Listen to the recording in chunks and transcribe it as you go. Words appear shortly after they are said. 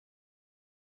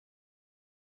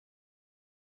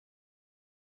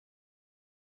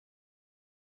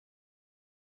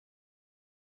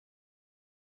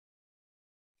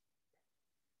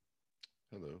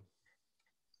Hello.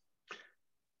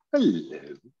 Hello.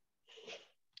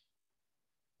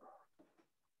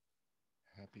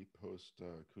 Happy post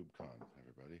KubeCon,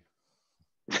 everybody.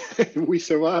 We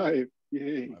survived.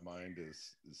 Yay. My mind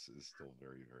is still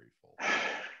very, very full.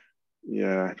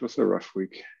 Yeah, it was a rough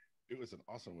week. It was an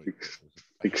awesome week.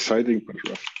 Exciting, but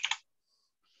rough.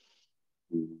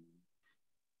 I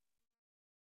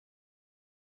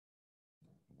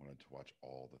wanted to watch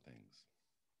all the things.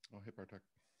 Oh, hey, Bartek.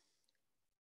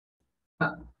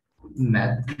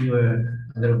 Matt, your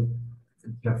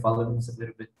following is a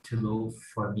little bit too low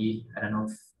for me. I don't know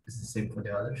if it's the same for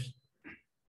the others.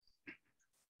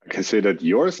 I can say that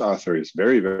yours, Arthur, is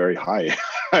very, very high.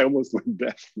 I almost went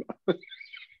deaf.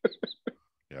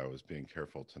 Yeah, I was being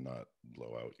careful to not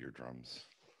blow out eardrums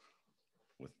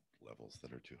with levels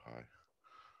that are too high.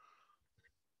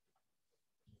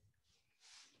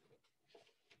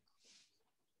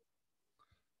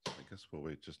 So I guess we'll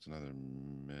wait just another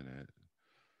minute.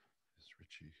 Is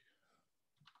Richie?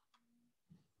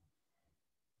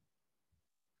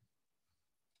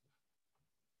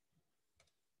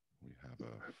 We have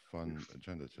a fun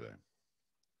agenda today.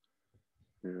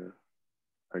 Yeah,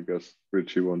 I guess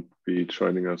Richie won't be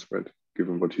joining us, but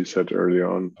given what he said earlier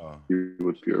on, he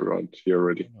would be around here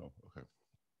already. Oh, okay.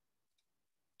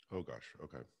 Oh gosh,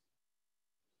 okay.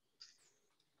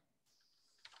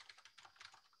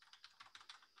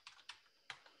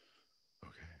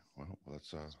 Okay, well, let's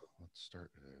start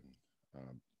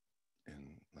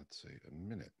in let's say a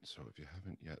minute. So if you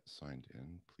haven't yet signed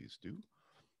in, please do.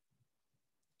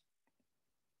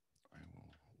 I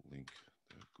will link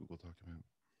the Google document.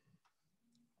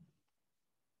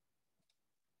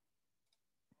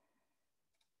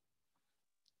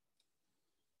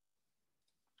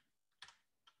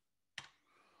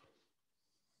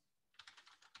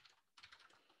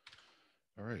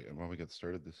 All right, and while we get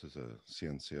started, this is a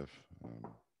CNCF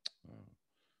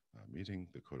meeting.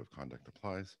 The code of conduct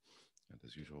applies, and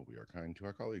as usual, we are kind to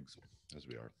our colleagues, as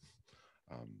we are.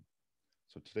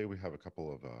 So today we have a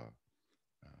couple of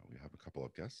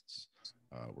guests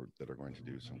that are going to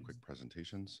do some quick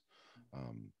presentations.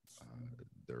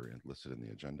 They're listed in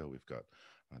the agenda. We've got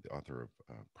the author of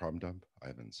Prom Dump,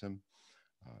 Ivan Sim,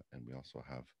 and we also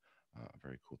have a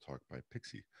very cool talk by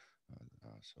Pixie.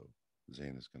 So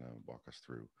Zane is going to walk us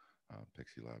through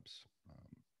Pixie Labs,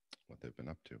 what they've been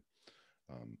up to.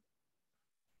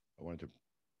 I wanted to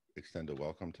extend a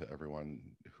welcome to everyone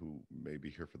who may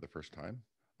be here for the first time.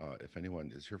 If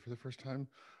anyone is here for the first time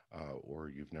or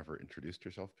you've never introduced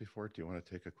yourself before, do you want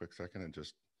to take a quick second and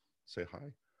just say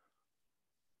hi?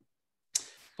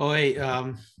 Oh, hey,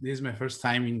 this is my first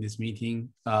time in this meeting.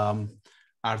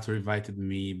 Arthur invited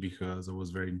me because I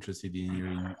was very interested in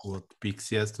hearing what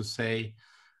Pixie has to say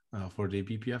for the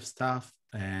BPF stuff.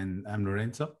 And I'm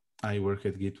Lorenzo. I work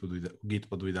at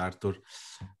Gitpod with Arthur.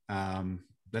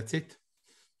 That's it.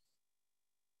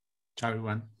 Ciao,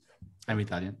 everyone. I'm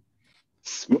Italian.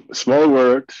 Small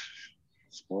world.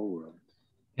 Small world.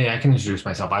 Hey, I can introduce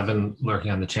myself. I've been lurking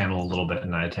on the channel a little bit,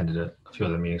 and I attended a few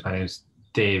other meetings. My name is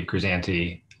Dave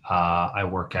Grisanti. I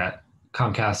work at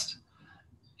Comcast,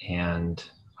 and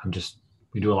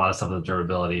we do a lot of stuff with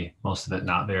observability, most of it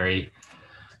not very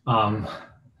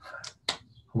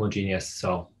homogeneous.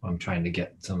 So I'm trying to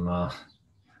get some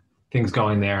things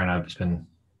going there, and I've just been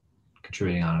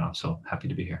contributing on and off. So happy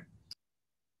to be here.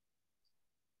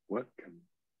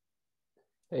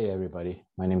 Hey everybody,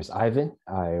 my name is Ivan.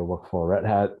 I work for Red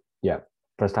Hat. Yeah,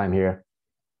 first time here.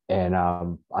 And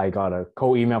I got a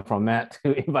cold email from Matt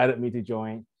who invited me to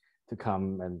join to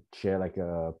come and share like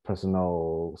a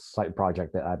personal side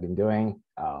project that I've been doing.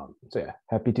 So yeah,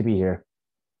 happy to be here.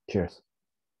 Cheers.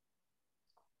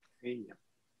 Hey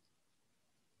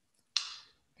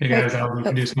guys, I'll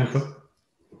introduce myself.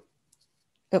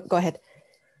 Oh, go ahead.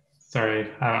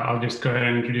 Sorry, I'll just go ahead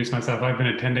and introduce myself. I've been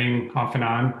attending off and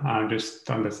on, just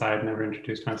on the side, never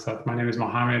introduced myself. My name is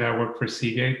Mohammed. I work for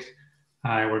Seagate.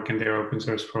 I work in their open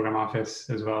source program office,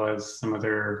 as well as some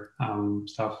other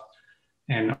stuff.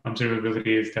 And observability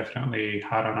is definitely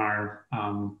hot on our,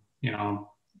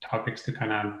 topics to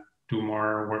kind of do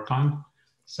more work on.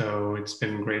 So it's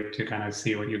been great to kind of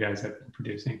see what you guys have been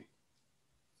producing.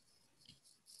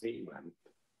 Hey, man.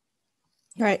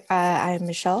 All right, I'm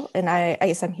Michelle, and I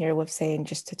guess I'm here with Zane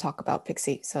just to talk about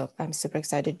Pixie. So I'm super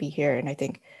excited to be here, and I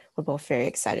think we're both very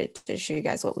excited to show you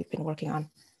guys what we've been working on.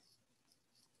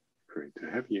 Great to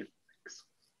have you. Thanks.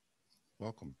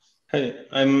 Welcome. Hey,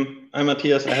 I'm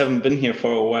Matthias. I haven't been here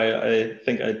for a while. I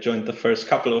think I joined the first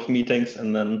couple of meetings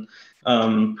and then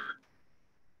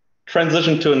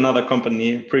transitioned to another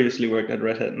company. Previously worked at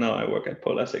Red Hat. Now I work at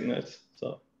Polar Signals.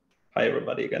 So hi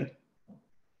everybody again.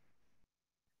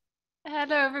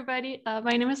 Hello, everybody.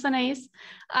 My name is Anais.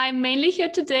 I'm mainly here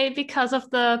today because of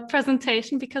the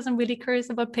presentation, because I'm really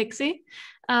curious about Pixie.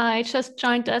 I just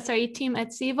joined the SRE team at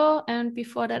Zivo, and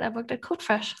before that, I worked at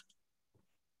CodeFresh.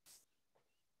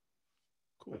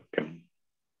 Cool. I think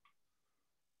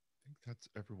that's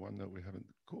everyone that we haven't.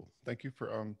 Cool. Thank you for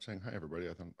saying hi, everybody.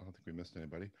 I don't think we missed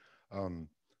anybody.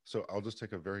 So I'll just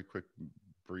take a very quick,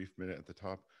 brief minute at the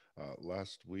top.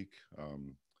 Last week,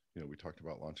 we talked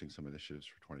about launching some initiatives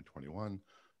for 2021.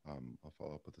 I'll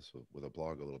follow up with this with a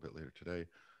blog a little bit later today,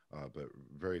 but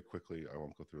very quickly, I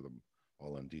won't go through them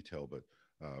all in detail, but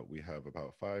we have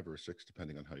about 5 or 6,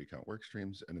 depending on how you count work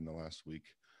streams. And in the last week,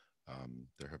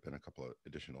 there have been a couple of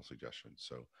additional suggestions.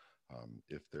 So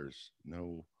if there's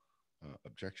no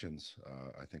objections,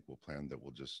 I think we'll plan that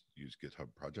we'll just use GitHub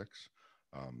projects.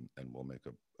 And we'll make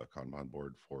a Kanban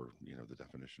board for the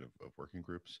definition of working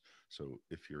groups. So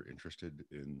if you're interested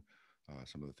in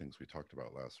some of the things we talked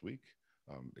about last week,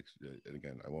 and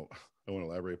again, I won't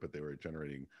elaborate, but they were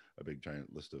generating a big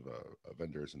giant list of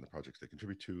vendors and the projects they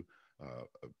contribute to,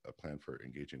 a plan for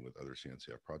engaging with other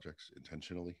CNCF projects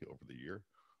intentionally over the year,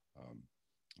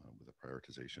 with a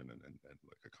prioritization and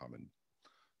like a common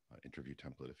interview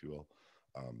template, if you will.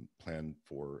 Plan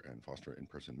for and foster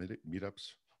in-person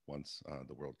meetups once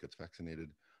the world gets vaccinated,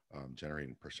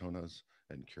 generating personas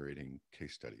and curating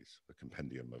case studies, a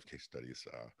compendium of case studies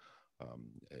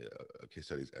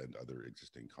and other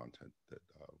existing content that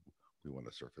we want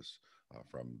to surface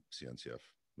from CNCF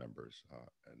members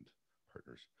and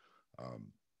partners.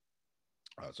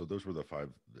 So those were the 5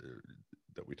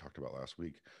 that we talked about last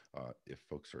week. If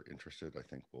folks are interested, I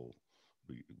think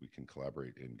we can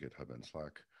collaborate in GitHub and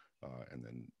Slack, and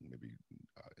then maybe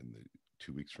in the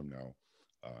 2 weeks from now,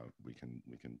 we can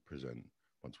present,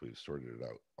 once we've sorted it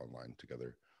out online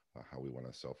together, how we want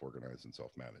to self-organize and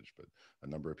self-manage. But a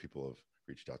number of people have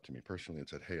reached out to me personally and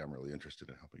said, hey, I'm really interested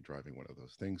in helping driving one of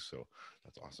those things. So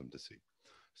that's awesome to see.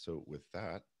 So with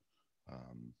that,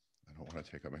 I don't want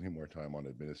to take up any more time on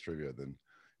administrivia than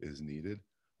is needed.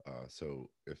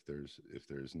 So if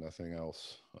there's nothing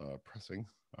else pressing,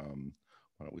 why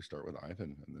don't we start with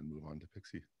Ivan and then move on to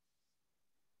Pixie?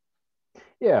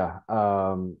 Yeah.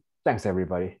 Thanks,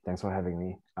 everybody. Thanks for having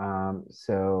me.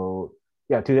 So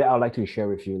yeah, today I'd like to share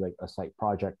with you like a side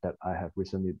project that I have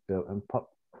recently built and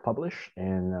published.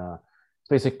 And it's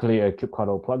basically a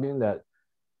kubectl plugin that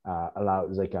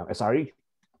allows like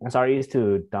SREs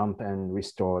to dump and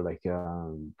restore like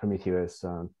Prometheus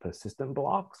persistent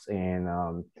blocks. And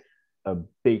a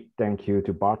big thank you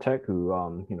to Bartek,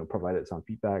 who provided some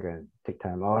feedback and take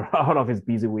time out of his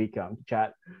busy week to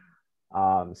chat.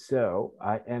 So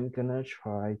I am gonna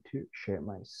try to share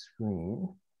my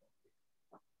screen.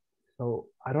 So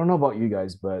I don't know about you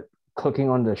guys, but clicking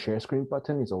on the share screen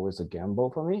button is always a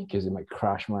gamble for me because it might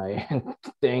crash my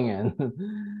thing. And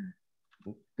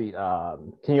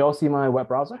can you all see my web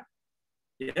browser?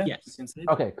 Yeah. Yes.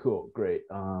 Okay, cool, great.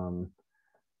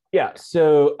 Yeah.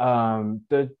 So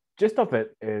the gist of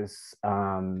it is,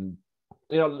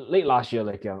 late last year,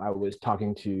 like I was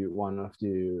talking to one of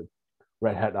the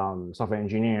Red Hat software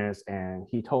engineers, and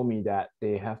he told me that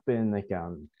they have been like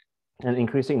an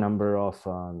increasing number of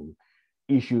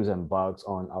issues and bugs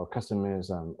on our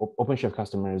customers, OpenShift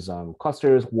customers'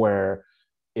 clusters, where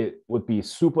it would be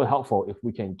super helpful if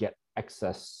we can get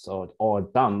access or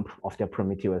dump of their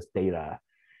Prometheus data.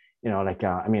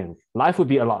 I mean, life would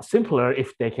be a lot simpler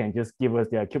if they can just give us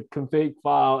their kubectl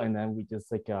file, and then we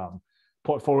just like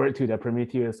port forward to the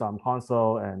Prometheus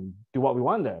console and do what we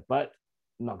want there. But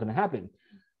not going to happen.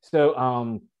 So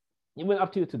even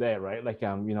up to today, right? Like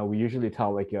we usually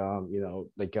tell like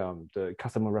the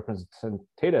customer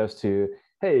representatives to,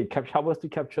 hey, help us to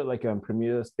capture like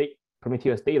Prometheus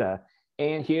data,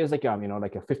 and here's like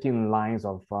like a 15 lines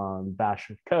of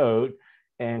bash code,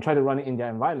 and try to run it in their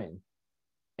environment.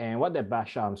 And what that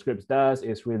bash script does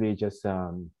is really just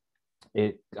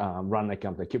it run like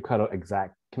the kubectl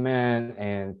exec command,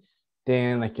 and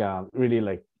then like really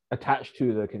like attached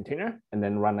to the container, and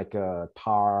then run like a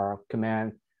tar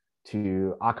command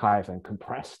to archive and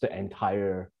compress the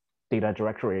entire data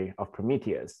directory of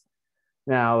Prometheus.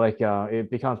 Now, like it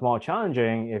becomes more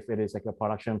challenging if it is like a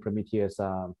production Prometheus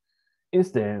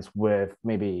instance with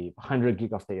maybe 100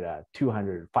 gig of data,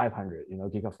 200, 500,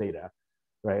 gig of data,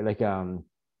 right? Like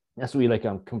as we like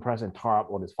compress and tar up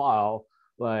all this file,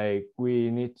 like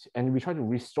we try to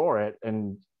restore it,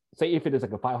 and say if it is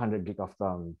like a 500 gig of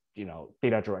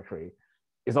data directory,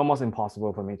 it's almost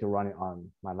impossible for me to run it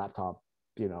on my laptop,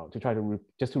 to try to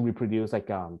just to reproduce like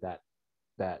that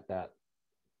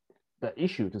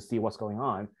issue to see what's going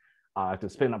on, to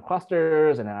spin up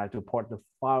clusters, and then I have to port the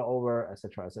file over,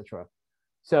 etc., etc.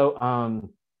 So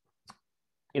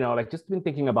like just been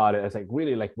thinking about it as like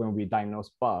really like when we diagnose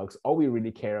bugs, all we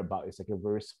really care about is like a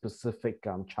very specific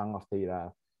chunk of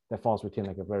data that falls within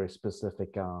like a very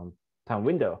specific time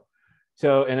window.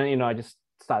 So, and then, I just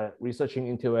started researching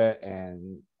into it.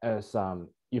 And as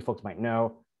you folks might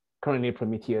know, currently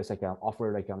Prometheus like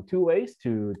offer like 2 ways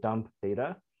to dump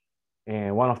data.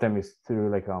 And one of them is through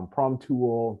like prom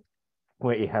tool,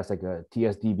 where it has like a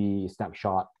tsdb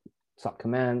snapshot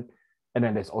subcommand. And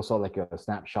then there's also like a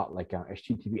snapshot, like an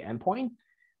HTTP endpoint.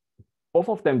 Both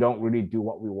of them don't really do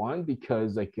what we want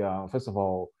because like, first of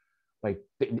all, like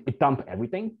it dump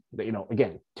everything,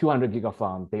 again, 200 gig of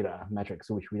data metrics,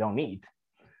 which we don't need.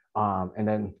 And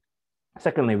then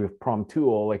secondly, with prom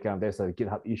tool, like there's a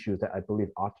GitHub issue that I believe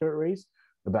Arthur raised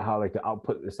about how like the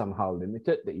output is somehow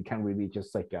limited, that you can't really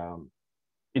just like,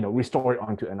 restore it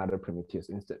onto another Prometheus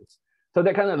instance. So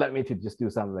that kind of led me to just do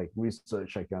some like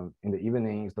research, like in the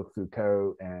evenings, look through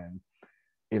code and,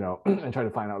 and try to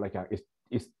find out like,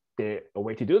 is there a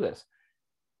way to do this?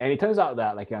 And it turns out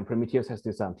that like Prometheus has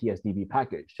this TSDB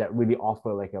package that really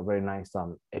offer like a very nice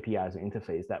APIs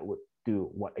interface that would do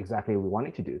what exactly we want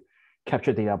it to do,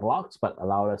 capture data blocks, but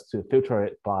allow us to filter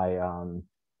it by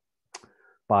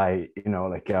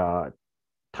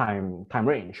time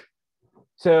range.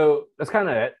 So that's kind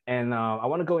of it. And I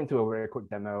want to go into a very quick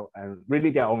demo. And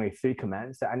really, there are only 3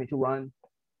 commands that I need to run.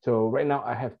 So right now,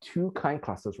 I have 2 kind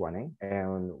clusters running,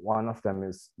 and one of them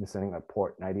is listening at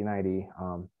port 9090.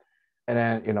 And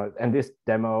then, and this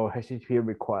demo HTTP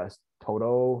request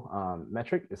total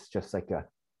metric is just like a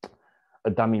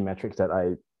dummy metric that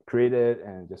I created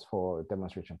and just for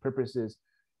demonstration purposes.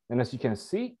 And as you can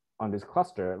see on this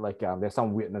cluster, like there's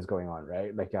some weirdness going on,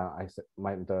 right? Like I said,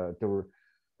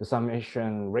 the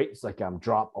summation rates like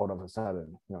drop all of a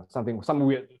sudden, some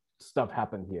weird stuff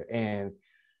happened here. And,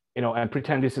 and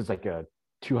pretend this is like a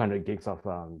 200 gigs of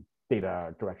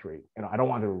data directory. I don't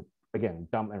want to, again,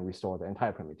 dump and restore the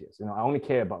entire Prometheus. I only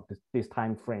care about this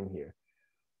time frame here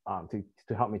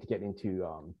to help me to get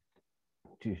into,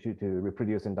 to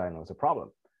reproduce and diagnose a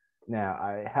problem. Now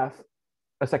I have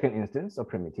a second instance of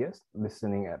Prometheus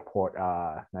listening at port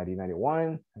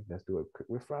 9091. Let's do a quick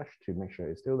refresh to make sure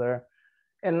it's still there.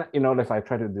 And if I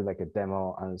try to do like a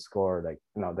demo underscore, like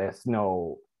there's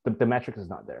no, the metric is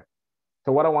not there.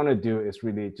 So what I want to do is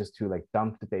really just to like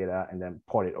dump the data and then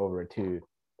port it over to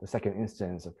the second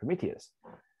instance of Prometheus.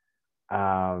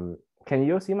 Can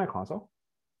you see my console?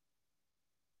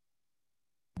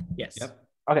 Yes. Yep.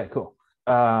 Okay, cool.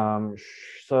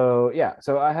 So yeah,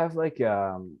 so I have like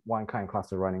one kind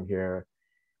cluster running here.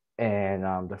 And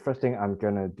the first thing I'm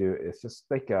gonna do is just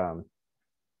like, so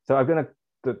I'm gonna,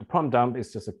 the prom dump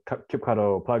is just a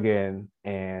kubectl plugin,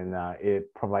 and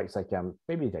it provides like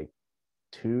maybe like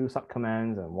 2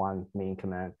 subcommands and 1 main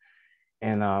command.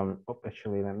 And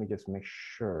actually, let me just make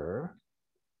sure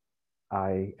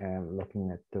I am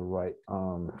looking at the right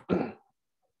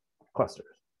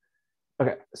clusters.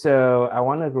 Okay, so I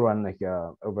want to run like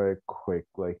a very quick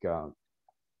like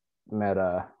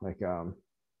meta, like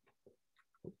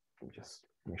just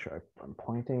make sure I'm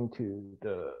pointing to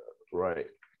the right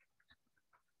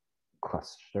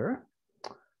cluster.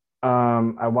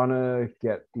 I want to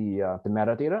get the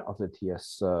metadata of the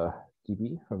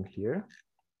TSDB from here.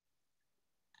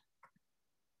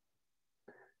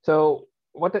 So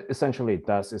what that essentially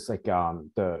does is like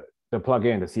the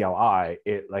plugin, the CLI,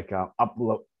 it like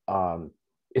upload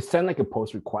it send like a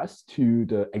post request to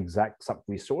the exact sub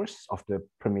resource of the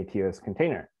Prometheus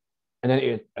container, and then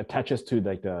it attaches to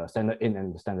like the standard in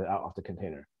and the standard out of the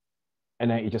container, and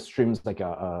then it just streams like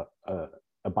a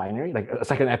binary, like a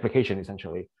second application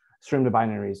essentially, stream the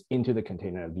binaries into the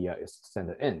container via its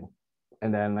standard in.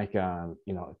 And then like, and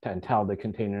tell the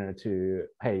container to,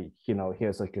 hey,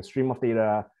 here's like a stream of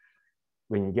data.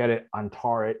 When you get it,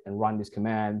 untar it and run this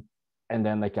command, and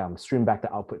then like stream back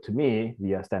the output to me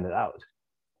via standard out.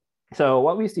 So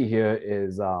what we see here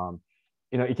is,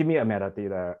 it give me a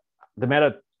metadata, the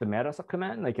meta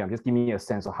subcommand, like just give me a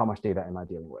sense of how much data am I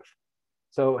dealing with.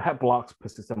 So head blocks,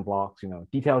 persistent blocks,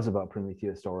 details about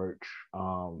Prometheus storage,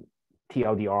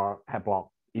 TLDR, head block,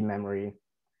 in-memory,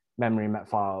 memory map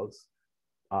files,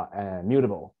 and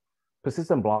mutable.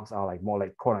 Persistent blocks are like more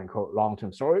like quote unquote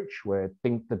long-term storage, where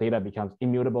the data becomes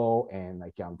immutable and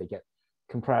like they get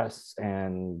compressed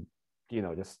and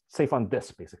just safe on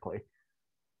disk basically.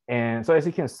 And so as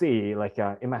you can see, like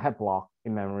in my head block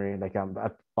in memory, like I'm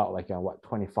about like what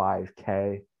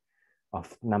 25K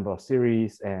of number of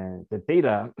series, and the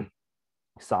data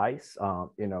size,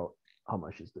 how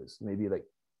much is this? Maybe like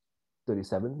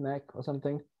 37 meg or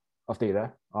something of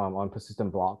data on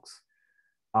persistent blocks.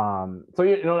 So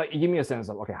like you give me a sense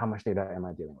of, okay, how much data am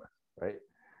I dealing with, right?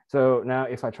 So now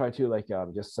if I try to like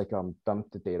just like dump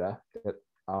the data that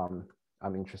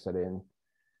I'm interested in,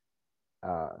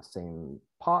 same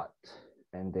pot,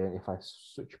 and then if I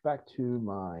switch back to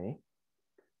my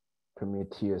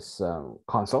Prometheus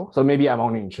console, so maybe I'm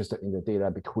only interested in the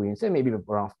data between, say, maybe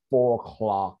around 4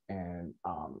 o'clock and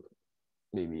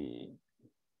maybe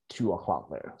 2 o'clock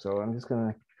there. So I'm just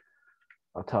gonna,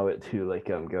 I'll tell it to like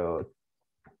go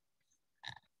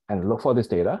and look for this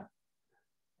data.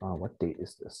 What date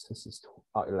is this? This is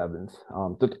 11th.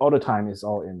 All the time is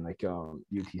all in like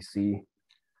UTC.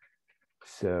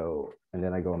 So, and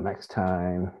then I go max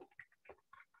time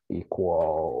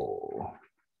equal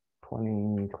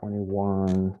 20,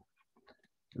 21,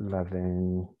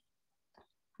 11,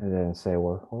 and then say,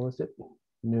 well, what was it?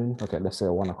 Noon? Okay, let's say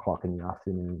 1 o'clock in the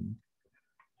afternoon.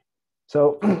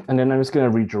 So, and then I'm just gonna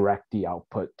redirect the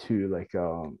output to like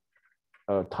a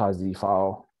TASI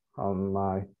file on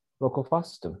my local file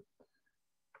system.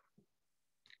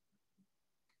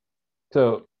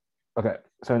 So, okay,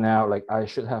 so now like I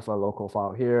should have a local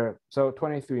file here. So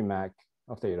 23 meg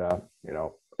of data, you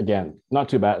know, again, not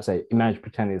too bad. Say, imagine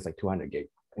pretend it's like 200 gig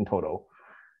in total.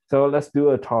 So let's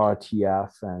do a tar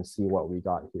TF and see what we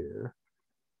got here.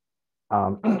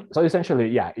 So essentially,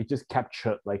 yeah, it just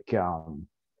captured like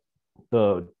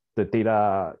the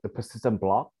data, the persistent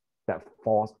block that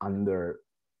falls under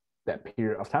that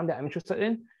period of time that I'm interested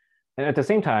in. And at the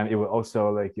same time, it will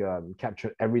also like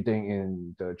capture everything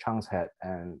in the chunks head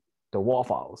and the WAR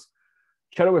files.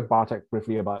 Chatted with Bartek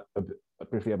briefly about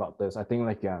this. I think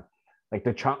like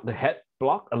the head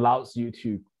block allows you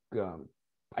to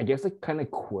I guess like kind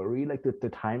of query like the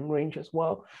time range as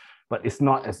well, but it's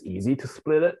not as easy to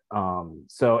split it.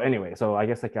 So anyway, so I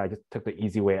guess like I just took the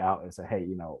easy way out and said, hey,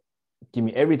 you know, give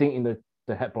me everything in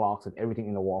the head blocks and everything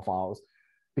in the WAR files,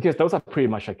 because those are pretty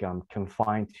much like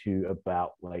confined to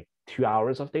about like 2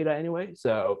 hours of data anyway.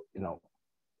 So, you know,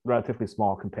 relatively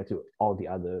small compared to all the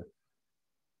other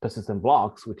persistent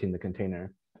blocks within the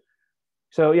container.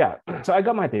 So yeah, so I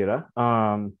got my data.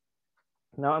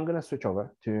 Now I'm gonna switch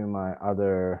over to my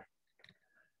other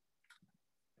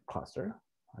cluster.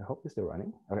 I hope it's still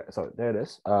running. Okay, so there it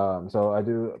is. So I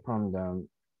do from the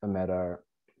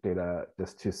metadata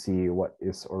just to see what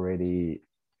is already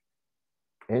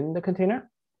in the container.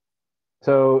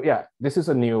 So yeah, this is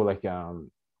a new like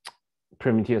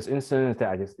Prometheus instance that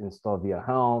I just installed via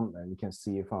Helm, and you can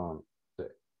see from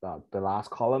the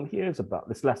last column here,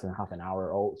 it's less than half an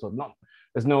hour old. So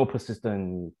there's no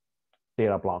persistent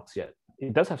data blocks yet.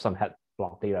 It does have some head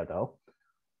block data though.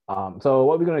 So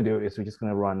what we're gonna do is we're just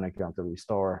gonna run like the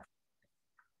restore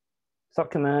sub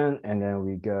command, and then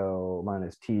we go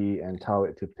 -t and tell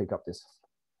it to pick up this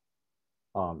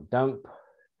dump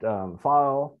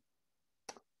file.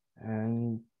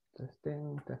 And I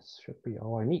think that should be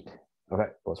all I need. Okay,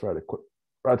 it was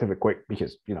relatively quick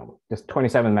because, you know, there's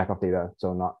 27 meg of data,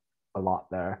 so not a lot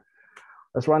there.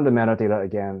 Let's run the metadata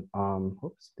again.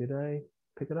 Oops, did I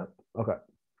pick it up? Okay.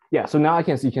 Yeah, so now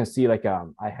you can see like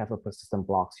I have a persistent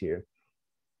blocks here.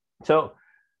 So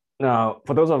now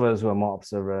for those of us who are more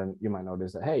observant, you might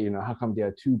notice that, hey, you know, how come there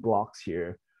are 2 blocks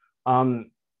here? I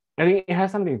think it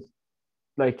has something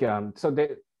like so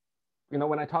they, you know,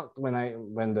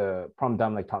 when the prompt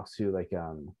dump like talks to like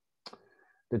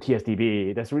the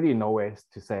TSDB, there's really no way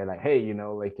to say like, hey, you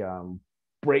know, like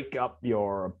break up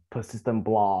your persistent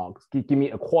blocks, give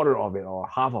me a quarter of it or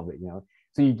half of it, you know.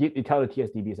 So you tell the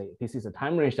TSDB, like, this is a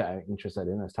time range that I'm interested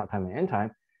in, a start time and end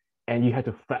time, and you have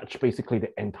to fetch basically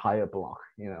the entire block,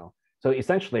 you know. So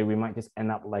essentially, we might just end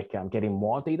up like getting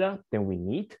more data than we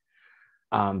need,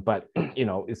 but you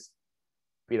know, it's,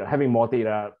 you know, having more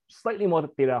data, slightly more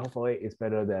data, hopefully, is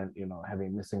better than, you know,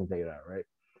 having missing data, right?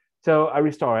 So I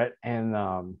restore it, and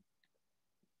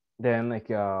then like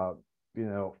you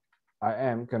know, I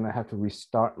am gonna have to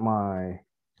restart my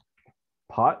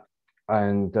pod,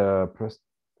 and the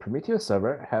Prometheus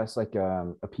server has like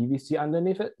a PVC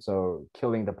underneath it, so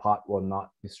killing the pod will not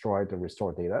destroy the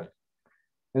restored data.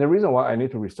 And the reason why I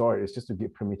need to restore it is just to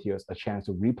give Prometheus a chance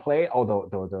to replay all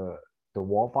the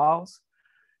WAR files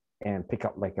and pick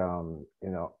up like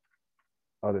you know,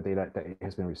 all the data that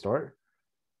has been restored.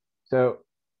 So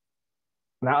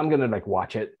now I'm gonna like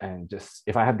watch it and just,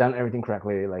 if I have done everything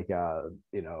correctly, like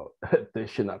you know, this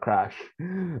should not crash.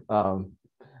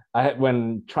 I had,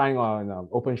 when trying on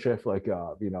OpenShift, like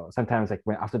you know, sometimes like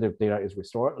when after the data is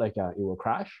restored, like it will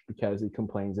crash because it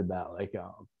complains about like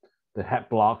the head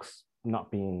blocks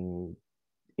not being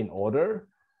in order.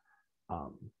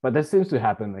 But that seems to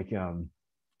happen like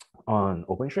on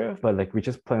OpenShift, but like we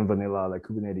just plain vanilla like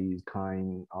Kubernetes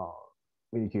kind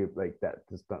Minikube, like that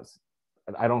just does.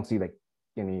 I don't see like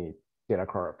any data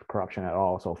corruption at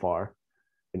all so far.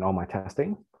 in all my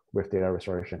testing with data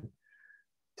restoration.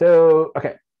 So,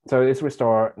 okay, so it's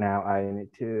restored. Now I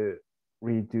need to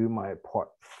redo my port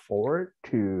forward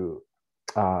to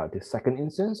the second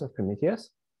instance of Prometheus,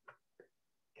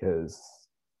 because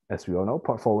as we all know,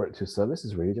 port forward to service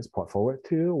is really just port forward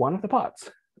to one of the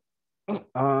pods.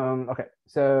 Okay,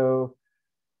 so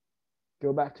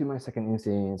go back to my second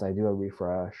instance, I do a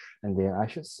refresh, and then I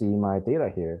should see my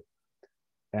data here.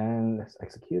 And let's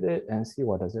execute it and see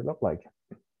what does it look like.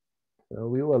 So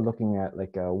we were looking at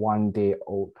like a 1 day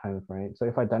old time frame. So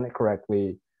if I've done it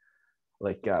correctly,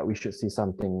 like we should see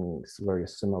something very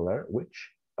similar,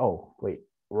 which, oh, wait,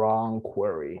 wrong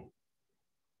query.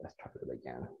 Let's try it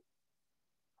again.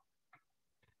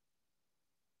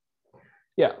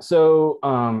 Yeah, so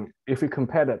if we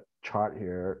compare the chart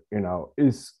here, you know,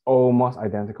 it's almost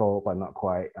identical, but not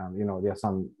quite. You know, there's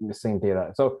some missing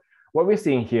data. So what we're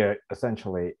seeing here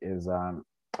essentially is,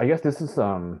 I guess this is,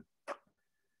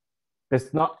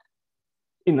 there's not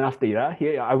enough data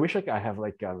here. I wish like I have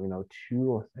like, you know,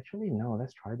 two, or actually, no,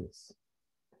 let's try this.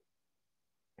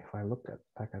 If I look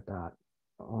back at that,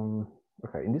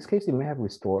 okay, in this case, it may have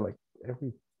restored like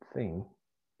everything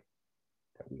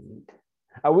that we need.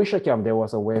 I wish like there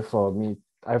was a way for me.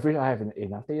 I wish I have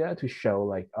enough data to show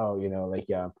like, oh, you know, like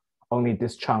only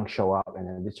this chunk show up and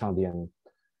then this chunk didn't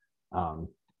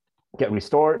get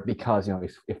restored because, you know,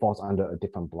 it falls under a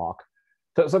different block.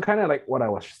 So kind of like what I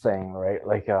was saying, right?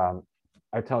 Like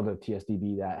I tell the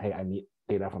TSDB that, hey, I need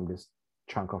data from this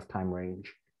chunk of time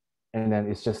range, and then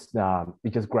it's just it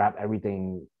just grab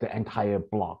everything, the entire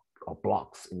block or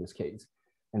blocks in this case,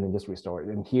 and then just restore it.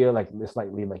 And here, like it's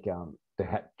likely like the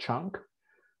head chunk,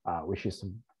 which is,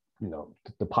 you know,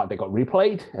 the part that got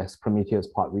replayed as Prometheus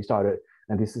part restarted,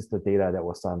 and this is the data that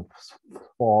was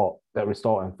that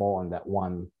restored and fall on that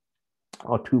 1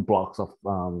 or 2 blocks of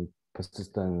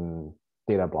persistent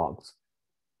data blocks,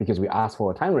 because we asked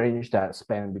for a time range that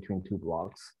span between 2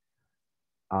 blocks.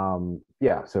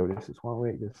 Yeah, so this is one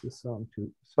way, this is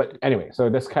 2. But anyway, so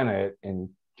that's kind of it in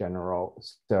general.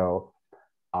 So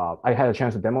I had a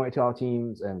chance to demo it to our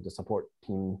teams and the support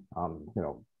team, you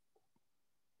know,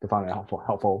 they found it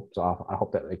helpful. So I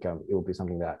hope that like it will be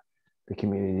something that the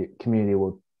community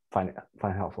will find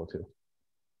helpful too.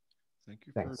 Thank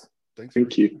you.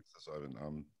 Thank you.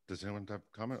 Does anyone have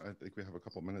a comment? I think we have a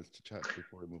couple minutes to chat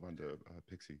before we move on to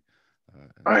Pixie.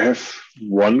 I have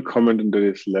one comment, and that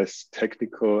is less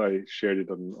technical. I shared it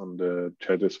on the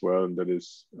chat as well, and that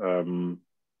is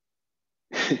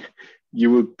you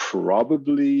will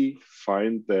probably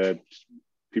find that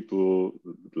people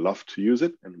love to use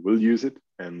it and will use it,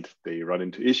 and they run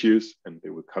into issues and they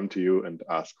will come to you and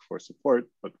ask for support,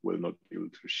 but will not be able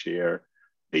to share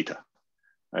data.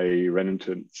 I ran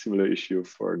into a similar issue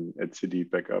for an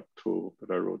etcd backup tool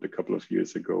that I wrote a couple of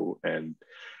years ago, and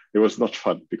it was not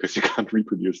fun because you can't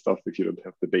reproduce stuff if you don't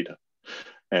have the data.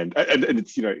 And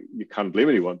it's, you know, you can't blame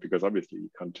anyone because obviously you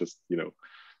can't just, you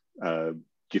know,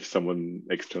 give someone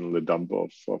external a dump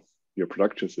of your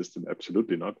production system.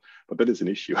 Absolutely not. But that is an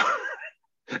issue.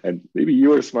 And maybe you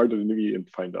were smarter than me and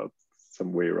find out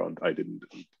some way around. I didn't.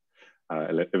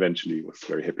 Eventually was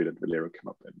very happy that Valero came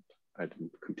up, and I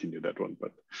didn't continue that one,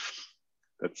 but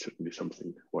that's certainly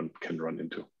something one can run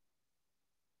into.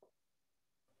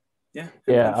 Yeah.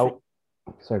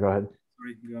 Sorry, go ahead.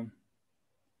 Sorry,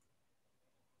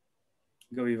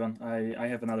 go Ivan. I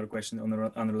have another question on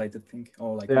the unrelated thing.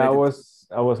 Or like yeah, I was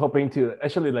hoping to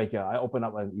actually like I opened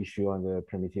up an issue on the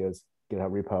Prometheus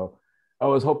GitHub repo. I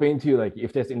was hoping to like,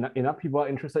 if there's enough people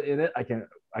interested in it, I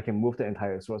can move the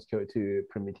entire source code to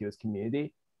Prometheus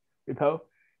community repo,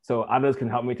 so others can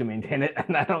help me to maintain it,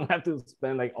 and I don't have to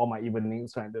spend like all my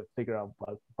evenings trying to figure out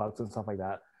bugs and stuff like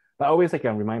that. But I always like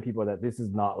remind people that this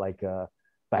is not like a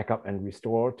backup and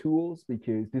restore tools,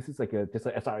 because this is like just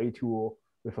an SRE tool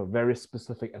with a very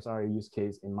specific SRE use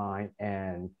case in mind.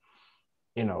 And,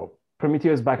 you know,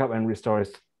 Prometheus backup and restore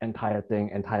is entire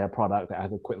product that I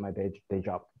have to quit my day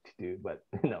job to do. But,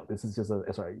 you know, this is just an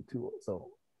SRE tool. So,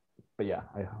 but yeah,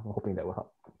 I'm hoping that will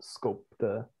help scope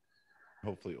the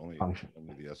hopefully only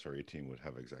the SRE team would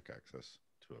have exec access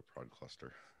to a prod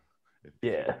cluster. If they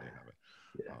have it.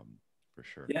 Yeah. For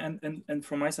sure. Yeah, and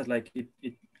from my side, like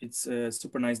it's a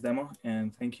super nice demo,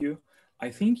 and thank you. I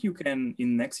think you can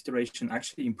in next iteration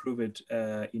actually improve it,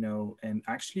 you know, and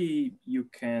actually you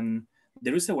can.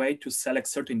 There is a way to select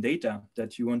certain data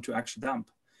that you want to actually dump,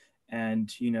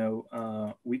 and you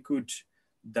know we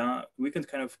can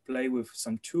kind of play with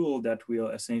some tool that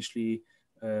will essentially,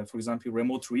 for example,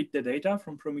 remote read the data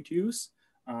from Prometheus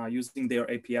using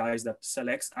their APIs that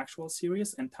selects actual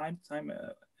series and time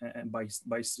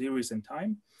by series and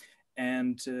time,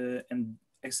 and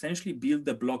essentially build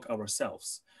the block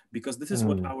ourselves, because this is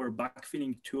what our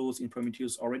backfilling tools in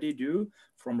Prometheus already do,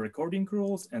 from recording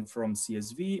rules and from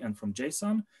CSV and from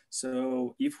JSON.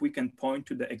 So if we can point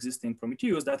to the existing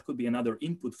Prometheus, that could be another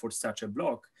input for such a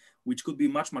block, which could be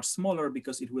much, much smaller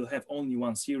because it will have only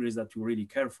one series that you really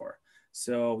care for.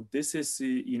 So this is,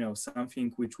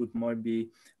 something which would maybe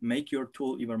make your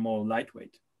tool even more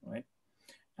lightweight, right?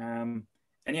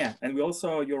 And yeah, and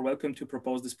you're welcome to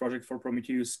propose this project for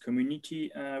Prometheus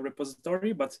community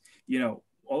repository, but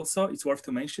also it's worth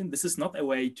to mention, this is not a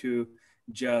way to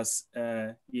just,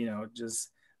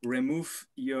 just remove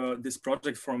this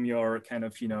project from your kind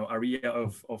of, area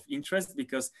of interest,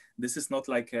 because this is not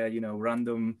like a,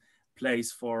 random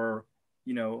place for,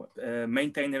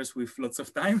 maintainers with lots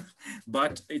of time,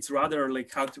 but it's rather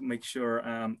like how to make sure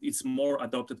it's more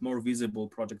adopted, more visible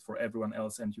project for everyone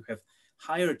else, and you have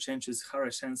higher chances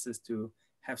to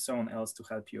have someone else to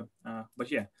help you.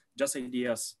 But yeah, just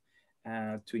ideas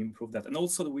to improve that. And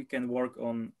also we can work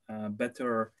on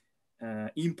better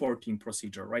importing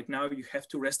procedure. Right now you have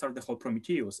to restart the whole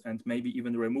Prometheus and maybe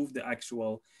even remove the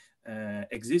actual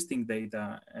existing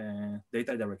data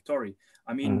directory.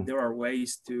 I mean, there are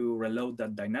ways to reload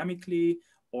that dynamically,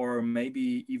 or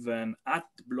maybe even add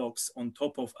blocks on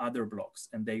top of other blocks,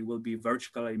 and they will be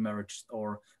vertically merged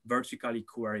or vertically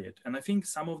queried. And I think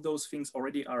some of those things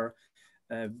already are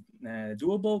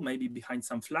doable, maybe behind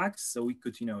some flags, so we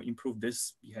could, improve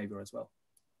this behavior as well.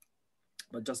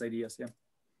 But just ideas, yeah.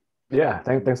 Yeah,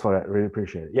 thanks for that. Really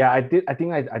appreciate it. Yeah, I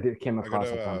did came across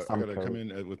some I gotta code. come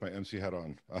in with my MC hat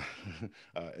on,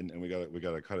 and we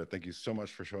gotta cut it. Thank you so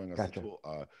much for showing us the tool.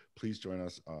 Please join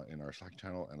us in our Slack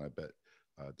channel, and I bet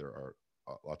there are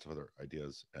lots of other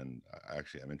ideas. And I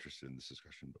actually am interested in this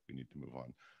discussion, but we need to move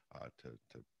on to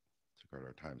guard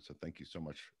our time. So thank you so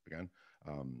much again.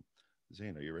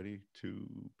 Zane, are you ready to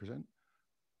present?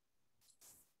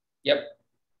 Yep.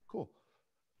 Cool.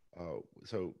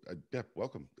 So, Deb,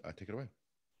 welcome. Take it away.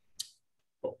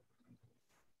 Cool.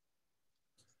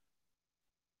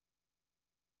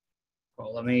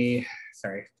 Well, let me,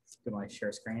 sorry, do my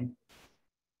share screen.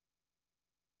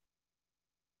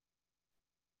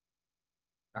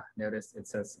 Notice it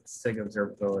says SIG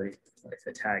Observability, like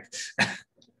the tag. All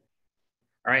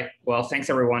right. Well, thanks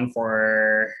everyone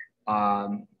for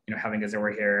having us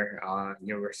over here.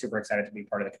 We're super excited to be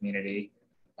part of the community.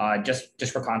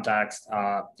 Just for context,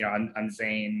 I'm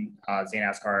Zane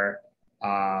Askar.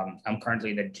 I'm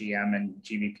currently the GM and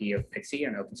GVP of Pixie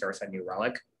and open source at New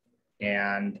Relic.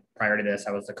 And prior to this,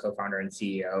 I was the co-founder and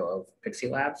CEO of Pixie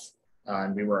Labs.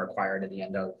 And we were acquired at the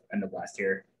end of last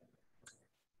year.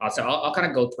 So I'll kind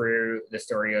of go through the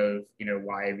story of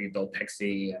why we built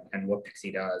Pixie and what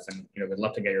Pixie does, and we'd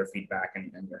love to get your feedback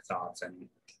and your thoughts. And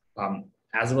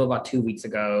as of about 2 weeks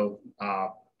ago,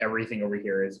 everything over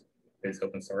here is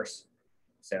open source.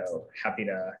 So happy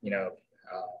to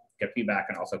get feedback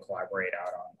and also collaborate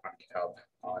out on GitHub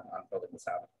on building this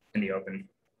out in the open.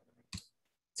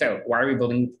 So why are we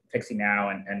building Pixie now,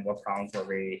 and what problems are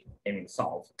we aiming to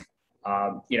solve?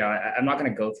 I'm not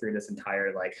going to go through this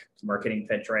entire marketing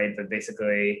pitch, right? But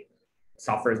basically,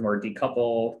 software is more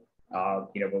decoupled,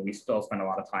 but we still spend a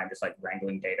lot of time just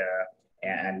wrangling data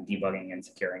and debugging and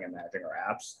securing and managing our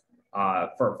apps.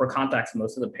 For context,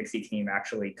 most of the Pixie team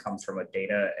actually comes from a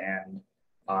data and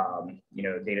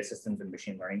data systems and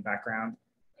machine learning background,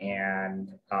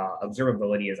 and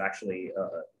observability is actually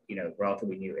a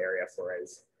relatively new area for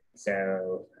us.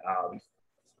 So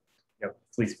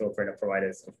please feel free to provide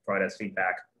us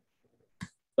feedback.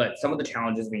 But some of the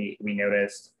challenges we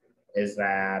noticed is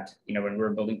that when we're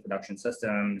building production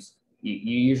systems, you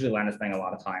usually land up spending a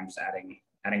lot of time just adding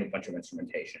a bunch of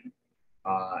instrumentation.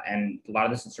 And a lot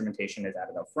of this instrumentation is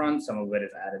added up front. Some of it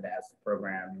is added as the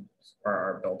programs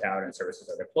are built out and services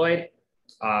are deployed.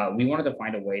 We wanted to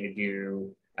find a way to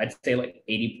do, I'd say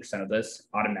 80% of this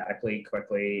automatically,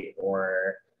 quickly,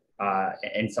 or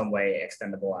in some way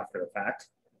extendable after the fact.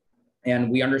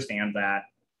 And we understand that,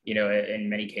 in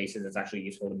many cases, it's actually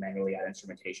useful to manually add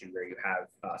instrumentation where you have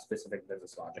specific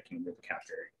business logic you need to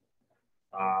capture.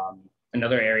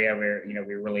 Another area where,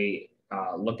 we really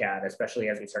look at, especially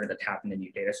as we started to tap into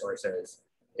new data sources,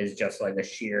 is just the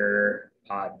sheer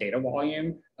data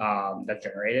volume that's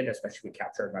generated, especially with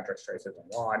captured metrics, traces, and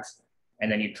logs.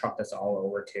 And then you truck this all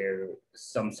over to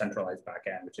some centralized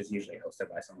backend, which is usually hosted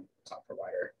by some cloud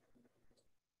provider.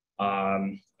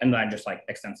 And then just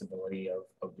extensibility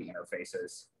of the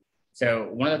interfaces. So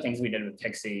one of the things we did with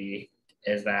Pixie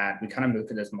is that we kind of moved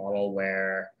to this model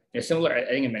where similar, I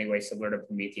think in many ways similar to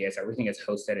Prometheus, everything is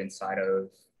hosted inside of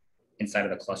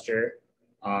the cluster.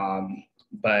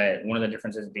 But one of the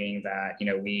differences being that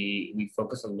we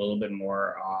focus a little bit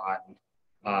more on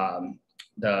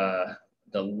the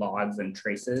logs and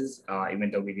traces,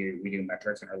 even though we do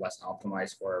metrics and are less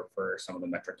optimized for some of the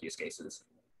metric use cases.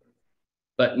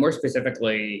 But more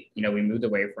specifically, we moved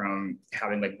away from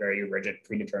having like very rigid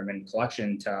predetermined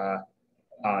collection to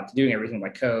doing everything by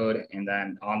code, and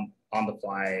then on the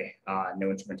fly,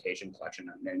 no instrumentation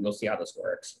collection. And we'll see how this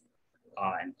works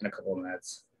in a couple of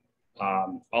minutes.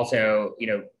 Also,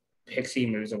 Pixie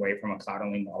moves away from a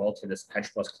cloud-only model to this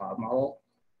edge plus cloud model.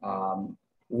 One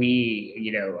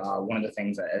of the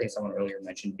things that I think someone earlier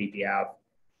mentioned, BPF.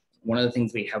 One of the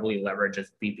things we heavily leverage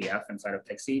is BPF inside of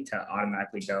Pixie to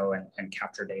automatically go and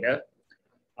capture data,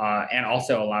 and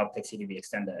also allow Pixie to be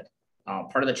extended.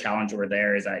 Part of the challenge over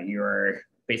there is that you're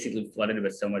basically flooded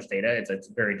with so much data, it's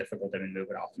very difficult to move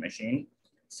it off the machine.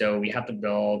 So we have to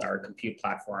build our compute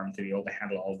platform to be able to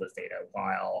handle all of this data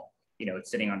while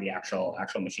it's sitting on the actual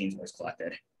machines where it's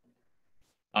collected.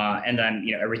 And then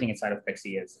everything inside of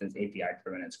Pixie is API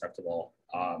driven and scriptable,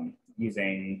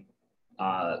 using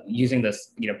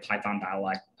this Python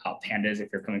dialect pandas. If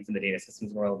you're coming from the data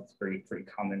systems world, it's pretty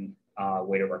common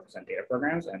way to represent data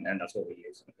programs, and that's what we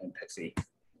use in Pixie.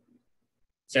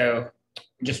 So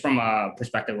just from a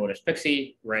perspective of what is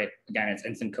Pixie, right? Again, it's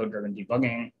instant code driven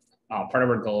debugging. Part of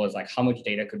our goal is like how much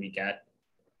data could we get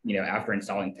after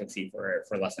installing Pixie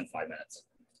for less than 5 minutes,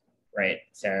 right?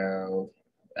 So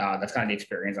that's kind of the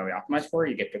experience that we optimize for.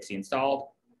 You get Pixie installed,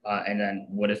 and then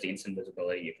what is the instant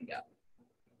visibility you can get?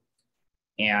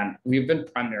 And we've been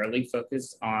primarily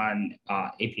focused on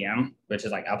APM, which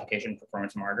is like application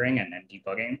performance monitoring and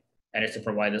debugging. And it's to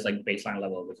provide this like baseline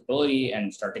level of visibility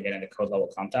and start to get into code level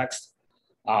context.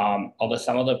 Although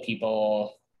some of the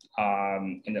people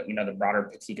in the broader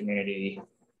Pixie community,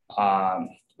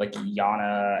 like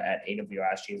Yana at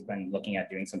AWS, she's been looking at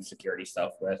doing some security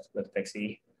stuff with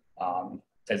Pixie,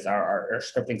 because our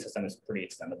scripting system is pretty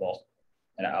extendable,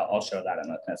 and I'll show that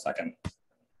in a second.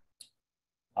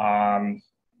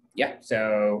 Yeah,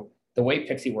 so the way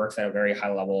Pixie works at a very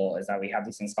high level is that we have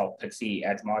these things called Pixie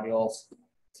edge modules.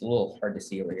 It's a little hard to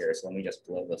see over here, so let me just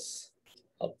blow this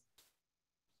up.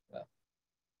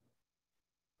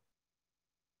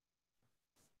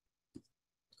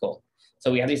 Cool.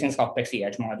 So we have these things called Pixie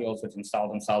edge modules, which install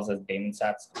themselves as daemon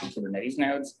sets on Kubernetes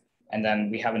nodes. And then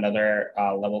we have another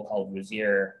level called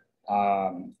Vizier,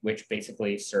 which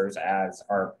basically serves as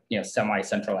our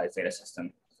semi-centralized data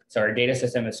system. So our data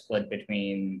system is split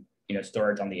between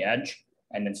storage on the edge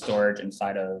and then storage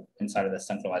inside of the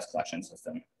centralized collection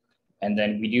system. And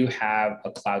then we do have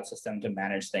a cloud system to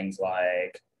manage things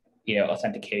like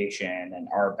authentication and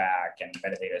RBAC and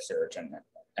metadata search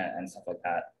and stuff like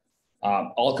that.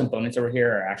 All components over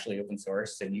here are actually open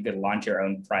source, so you could launch your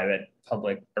own private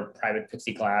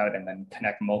Pixie cloud and then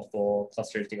connect multiple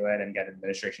clusters to it and get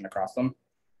administration across them.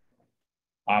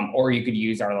 Or you could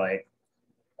use our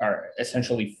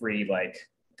essentially free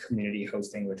community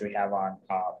hosting, which we have on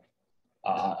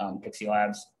Pixie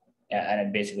Labs, and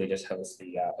it basically just hosts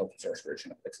the open source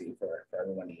version of Pixie for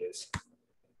everyone to use.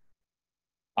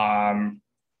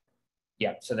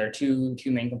 Yeah, so there are two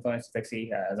main components to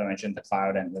Pixie. As I mentioned, the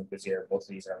cloud and the Vizier, both of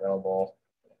these are available.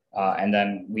 And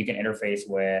then we can interface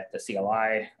with the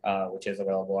CLI, which is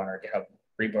available on our GitHub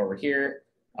repo over here,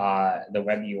 the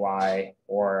web UI,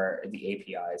 or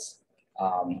the APIs,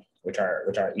 which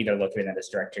are either located in this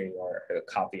directory or a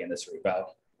copy in this repo.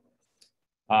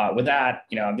 With that,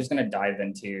 I'm just going to dive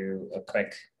into a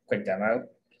quick demo.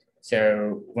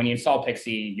 So when you install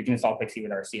Pixie, you can install Pixie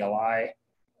with our CLI.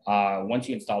 Once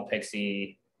you install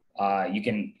Pixie, you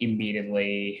can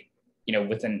immediately,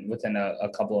 within a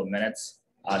couple of minutes,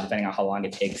 depending on how long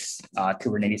it takes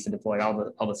Kubernetes to deploy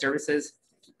all the services,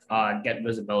 get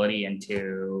visibility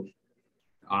into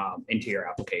your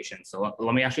application. So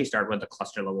let me actually start with the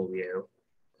cluster level view.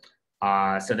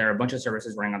 So there are a bunch of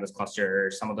services running on this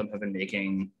cluster. Some of them have been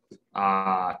making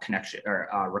connection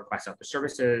or requests out to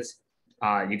services.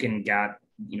 You can get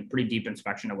pretty deep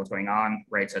inspection of what's going on,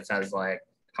 right? So it says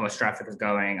how much traffic is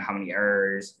going, how many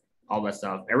errors, all that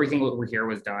stuff. Everything over here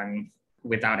was done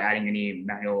without adding any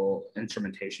manual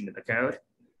instrumentation to the code,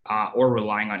 or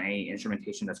relying on any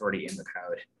instrumentation that's already in the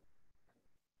code.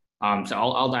 So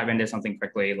I'll dive into something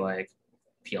quickly like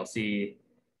PLC,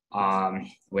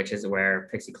 which is where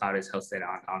Pixie Cloud is hosted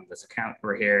on this account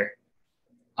over here.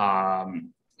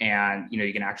 And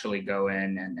you can actually go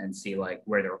in and see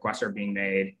where the requests are being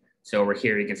made. So over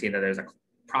here, you can see that there's a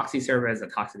proxy service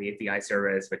that talks to the API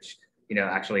service, which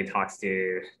actually talks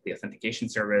to the authentication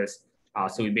service.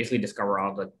 So we basically discover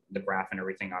all the graph and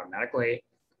everything automatically.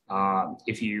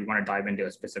 If you want to dive into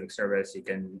a specific service, you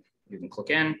can click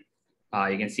in.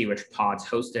 You can see which pod's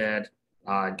hosted,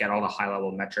 get all the high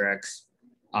level metrics.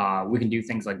 We can do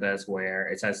things like this where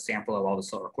it says sample of all the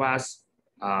slow requests.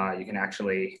 You can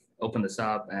actually open this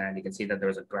up and you can see that there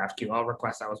was a GraphQL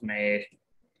request that was made.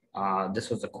 This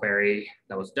was a query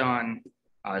that was done.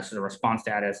 This is a response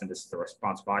status and this is the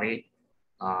response body.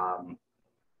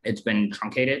 It's been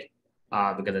truncated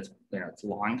because it's, it's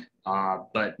long,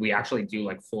 but we actually do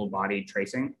like full body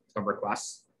tracing of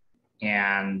requests.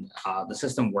 And the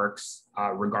system works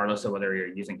regardless of whether you're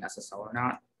using SSL or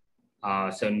not.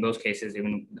 So in most cases,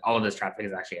 even all of this traffic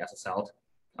is actually SSL'd.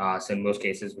 So in most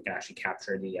cases, we can actually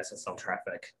capture the SSL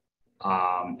traffic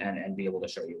and be able to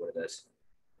show you what it is.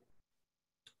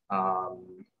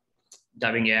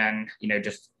 Diving in,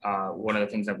 just one of the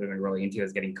things that we've been really into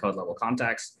is getting code level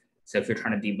context. So if you're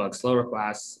trying to debug slow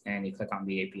requests and you click on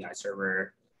the API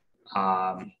server,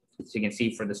 so you can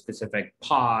see for the specific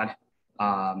pod,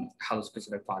 how the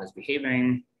specific pod is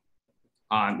behaving.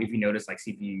 If you notice like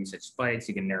CPU usage spikes,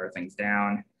 you can narrow things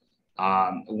down.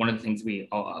 One of the things we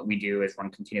do is run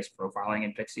continuous profiling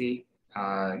in Pixie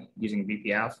using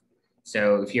BPF.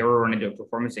 So if you ever run into a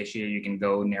performance issue, you can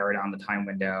go narrow down the time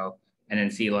window and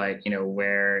then see like,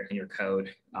 where in your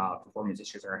code performance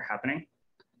issues are happening.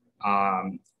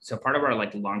 So part of our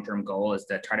like long-term goal is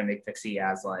to try to make Pixie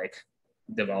as like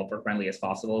developer friendly as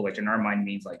possible, which in our mind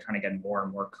means like trying to get more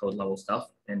and more code level stuff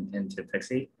into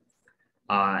Pixie.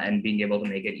 And being able to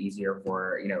make it easier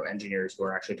for engineers who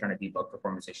are actually trying to debug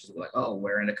performance issues to be like, oh,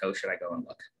 where in the code should I go and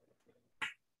look?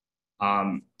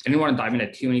 I didn't want to dive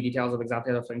into too many details of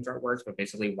exactly how flame chart works, but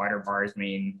basically wider bars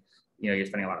mean you're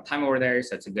spending a lot of time over there,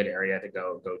 so it's a good area to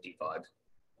go debug.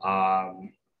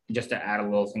 Just to add a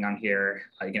little thing on here,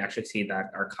 you can actually see that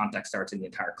our context starts in the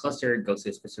entire cluster, goes to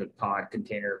a specific pod,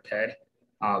 container, PID.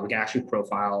 We can actually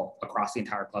profile across the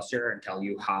entire cluster and tell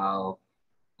you how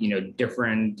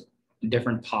different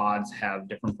pods have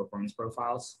different performance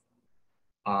profiles.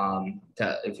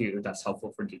 If that's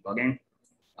helpful for debugging,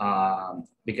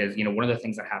 because one of the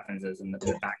things that happens is in the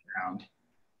background.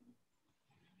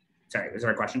 Sorry, is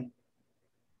there a question?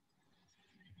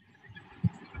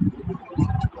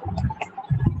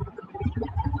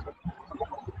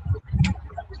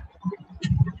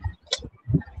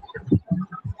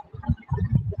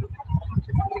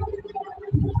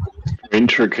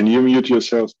 Ranger, can you mute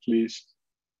yourself, please?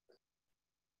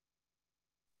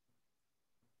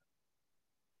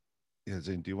 Yeah,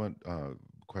 Zane, do you want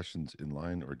questions in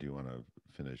line or do you want to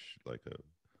finish like a...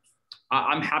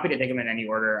 I'm happy to take them in any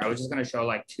order. I was just going to show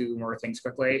like two more things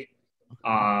quickly.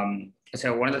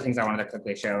 So one of the things I wanted to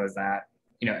quickly show is that,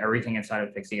 everything inside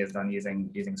of Pixie is done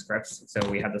using scripts. So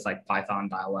we have this like Python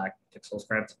dialect pixel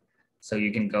script. So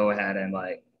you can go ahead and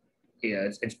like,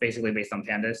 it's basically based on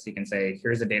pandas. You can say,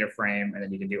 here's a data frame, and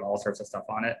then you can do all sorts of stuff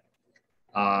on it.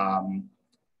 Our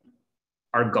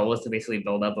goal is to basically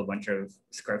build up a bunch of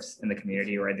scripts in the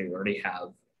community where they already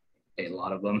have a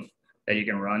lot of them that you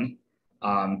can run.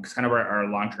 Because kind of our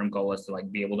long-term goal is to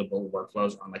like be able to build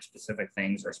workflows on like specific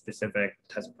things or specific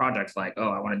types of projects. Like, oh,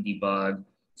 I want to debug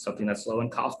something that's slow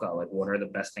in Kafka. Like, what are the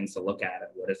best things to look at,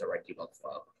 and what is the right debug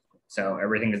flow? So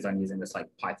everything is done using this like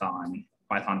Python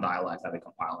dialect that we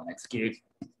compile and execute.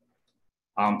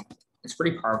 It's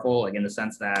pretty powerful, like in the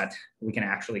sense that we can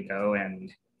actually go and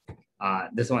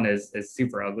this one is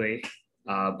super ugly,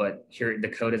 but here the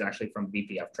code is actually from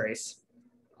BPF trace.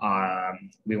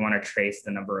 We want to trace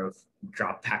the number of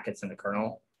drop packets in the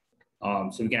kernel.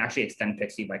 So we can actually extend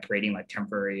Pixie by creating like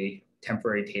temporary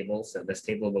tables. So this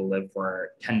table will live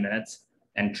for 10 minutes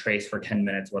and trace for 10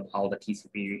 minutes what all the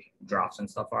TCP drops and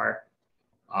stuff are.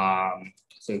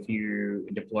 So if you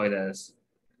deploy this,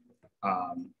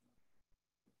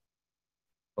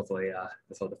 hopefully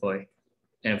this will deploy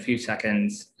in a few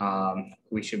seconds.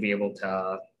 We should be able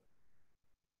to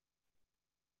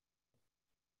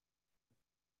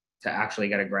actually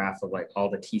get a graph of like all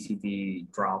the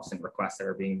TCP drops and requests that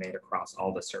are being made across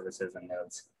all the services and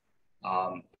nodes.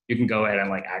 You can go ahead and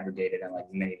like aggregate it in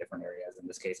like many different areas. In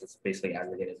this case, it's basically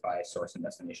aggregated by source and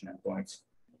destination endpoints.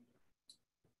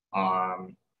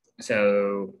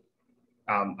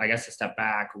 I guess to step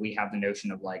back, we have the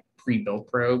notion of like pre-built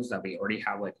probes that we already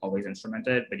have like always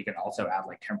instrumented, but you can also add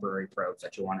like temporary probes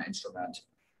that you want to instrument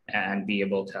and be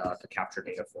able to capture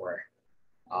data for.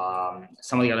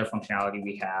 Some of the other functionality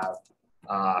we have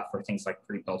for things like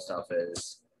pre-built stuff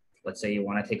is, let's say you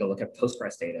want to take a look at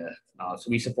Postgres data. So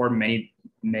we support many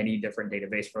different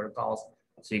database protocols,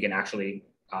 so you can actually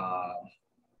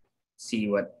see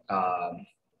what the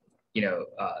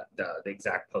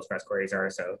exact Postgres queries are.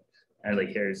 So like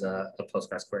here's a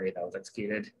Postgres query that was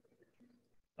executed,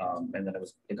 and then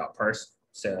it got parsed.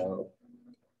 So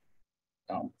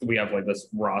we have like this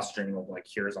raw string of like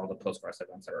here's all the Postgres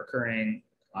events that are occurring.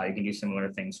 You can do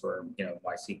similar things for,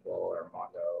 MySQL or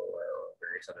Mongo or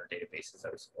various other databases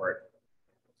that we support.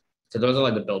 So those are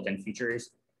like the built-in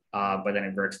features, but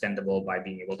then they're extendable by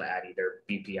being able to add either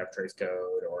BPF trace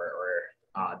code or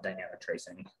dynamic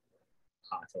tracing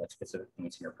to like specific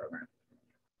points in your program.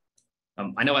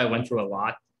 I know I went through a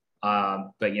lot,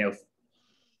 but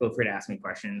feel free to ask me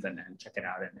questions and check it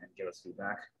out and give us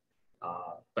feedback.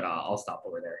 But I'll stop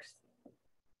over there.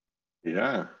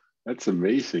 Yeah, that's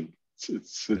amazing.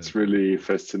 It's really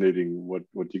fascinating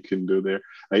what you can do there.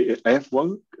 I have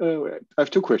I have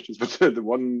two questions, but the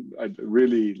one I'd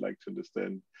really like to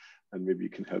understand, and maybe you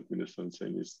can help me understand,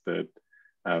 is that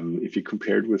if you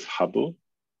compare it with Hubble,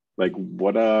 like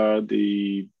what are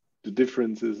the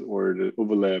differences or the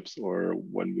overlaps, or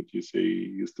when would you say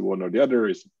use the one or the other?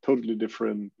 Is it totally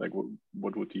different? Like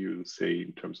what would you say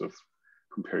in terms of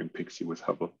comparing Pixie with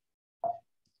Hubble?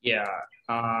 Yeah.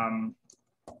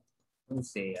 Let me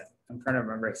see. I'm trying to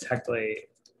remember exactly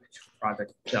which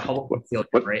project. The Hubble field,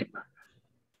 right?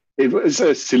 It was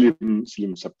a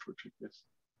Cilium sub-project, yes.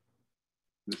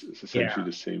 This is essentially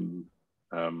the same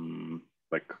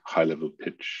like high-level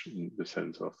pitch in the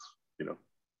sense of,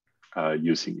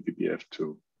 using BPF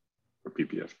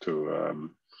to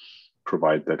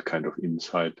provide that kind of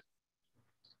insight.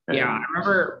 Yeah, I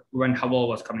remember when Hubble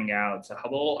was coming out. So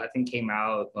Hubble, I think, came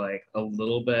out like a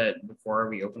little bit before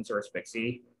we open source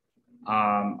Pixie.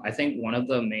 I think one of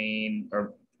the main,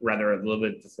 or rather a little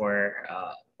bit before,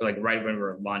 like right when we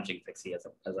were launching Pixie as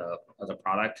a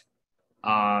product.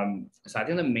 So I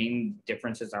think the main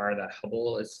differences are that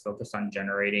Hubble is focused on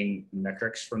generating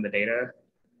metrics from the data,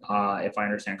 if I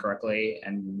understand correctly,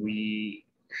 and we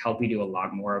help you do a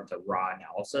lot more of the raw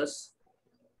analysis.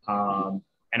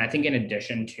 And I think in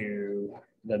addition to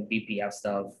the BPF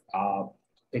stuff,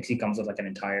 Pixie comes with like an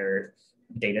entire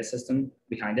data system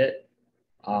behind it.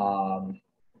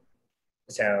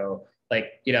 So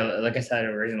like I said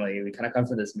originally, we kind of come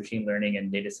from this machine learning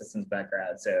and data systems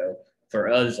background. So for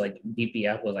us, like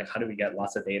BPF was like, how do we get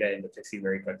lots of data into Pixie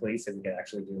very quickly so we can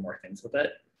actually do more things with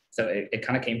it? So it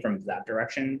kind of came from that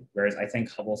direction, whereas I think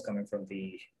Hubble's coming from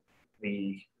the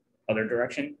other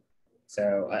direction.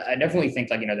 So I definitely think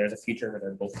like, there's a future where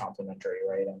they're both complementary,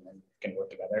 right? And can work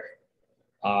together.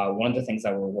 One of the things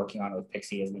that we're working on with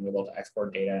Pixie is being able to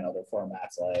export data in other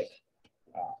formats like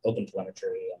open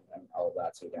telemetry and all of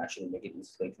that, so we can actually make it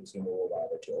easily consumable by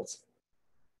other tools.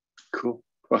 Cool.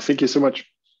 Well, thank you so much.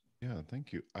 Yeah,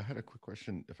 thank you. I had a quick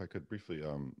question, if I could briefly,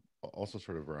 also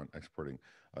sort of around exporting.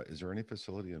 Is there any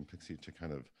facility in Pixie to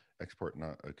kind of export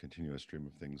not a continuous stream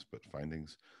of things, but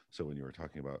findings? So when you were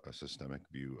talking about a systemic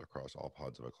view across all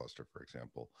pods of a cluster, for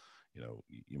example,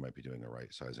 you might be doing a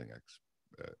right sizing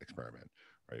experiment,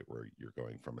 right, where you're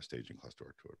going from a staging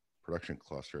cluster to a production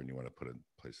cluster, and you want to put in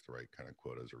place the right kind of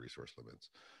quotas or resource limits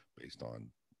based on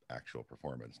actual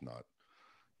performance, not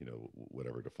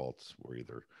whatever defaults were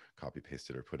either copy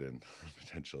pasted or put in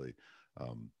potentially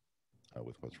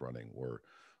with what's running, or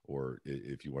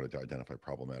if you wanted to identify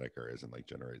problematic areas and like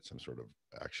generate some sort of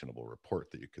actionable report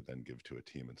that you could then give to a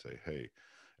team and say, hey,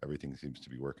 everything seems to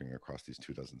be working across these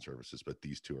 24 services, but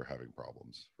these two are having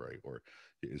problems, right? Or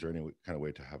is there any kind of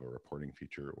way to have a reporting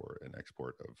feature or an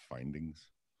export of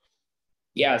findings?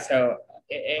 Yeah, so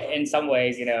in some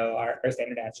ways, our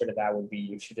standard answer to that would be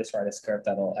you should just write a script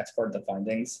that'll export the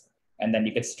findings, and then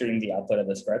you could stream the output of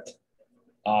the script.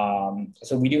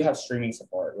 So we do have streaming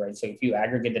support, right? So if you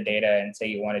aggregate the data and say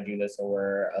you want to do this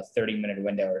over a 30-minute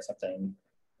window or something,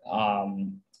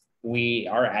 we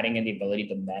are adding in the ability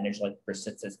to manage like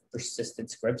persistent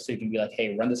scripts. So you can be like,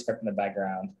 hey, run the script in the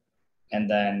background, and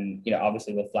then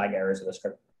obviously we'll flag errors if the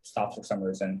script stops for some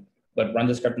reason. But run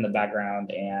the script in the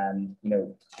background, and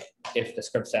if the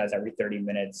script says every 30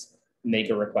 minutes, make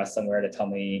a request somewhere to tell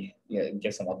me,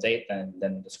 give some update,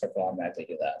 then the script will automatically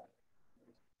do that.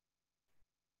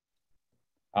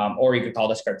 Or you could call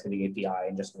the script to the API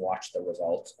and just watch the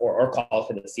results, or call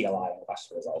to the CLI and watch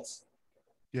the results.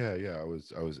 Yeah. I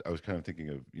was kind of thinking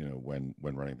of when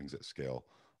running things at scale,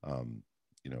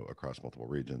 across multiple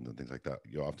regions and things like that.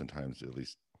 Oftentimes, at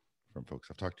least from folks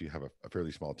I've talked to, you have a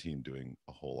fairly small team doing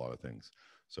a whole lot of things.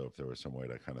 So if there was some way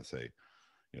to kind of say,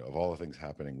 of all the things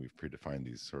happening, we've predefined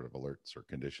these sort of alerts or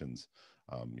conditions.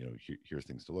 Here's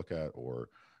things to look at, or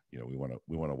we want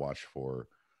to watch for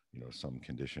some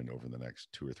condition over the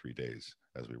next 2 or 3 days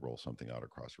as we roll something out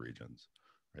across regions.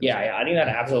 Right? Yeah, I think that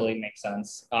absolutely makes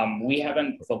sense. We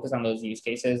haven't focused on those use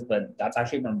cases, but that's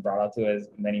actually been brought up to us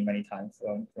many times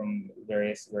from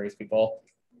various people.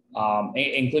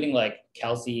 Including like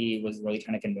Kelsey was really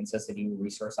trying to convince us to do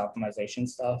resource optimization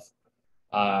stuff.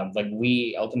 Like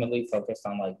we ultimately focused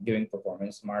on like doing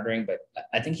performance monitoring, but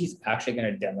I think he's actually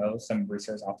going to demo some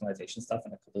resource optimization stuff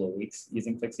in a couple of weeks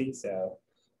using Pixie. So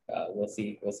we'll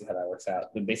see how that works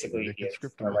out. But basically, it's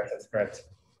write a script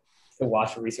to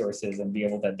watch resources and be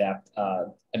able to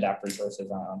adapt resources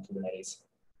on Kubernetes.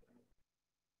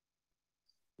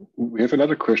 We have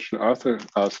another question Arthur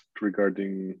asked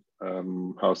regarding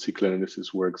how SQL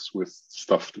analysis works with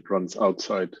stuff that runs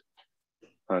outside,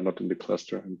 not in the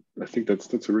cluster. And I think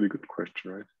that's a really good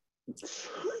question, right?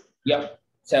 Yep.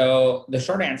 So the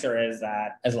short answer is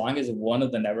that as long as one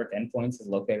of the network endpoints is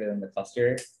located in the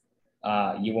cluster,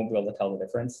 you won't be able to tell the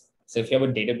difference. So if you have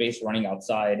a database running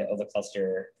outside of the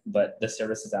cluster, but the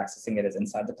service is accessing it as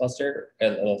inside the cluster,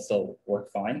 it'll still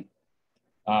work fine.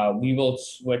 We will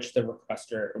switch the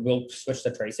we'll switch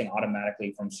the tracing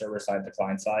automatically from server side to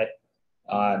client side,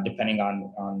 depending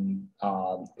on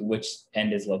which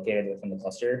end is located within the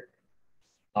cluster.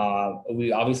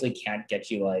 We obviously can't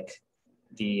get you like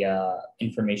the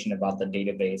information about the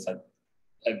database. Like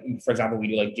for example, we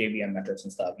do like JVM metrics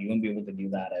and stuff. You wouldn't be able to do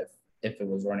that if it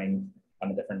was running on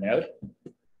a different node.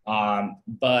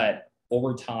 But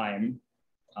over time,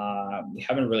 we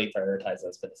haven't really prioritized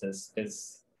this, but this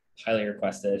is highly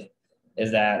requested,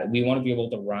 is that we want to be able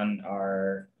to run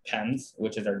our pens,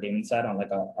 which is our daemon set, on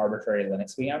like an arbitrary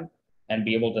Linux VM, and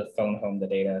be able to phone home the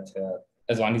data to,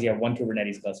 as long as you have one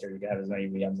Kubernetes cluster, you can have as many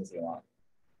VMs as you want.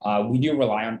 We do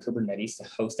rely on Kubernetes to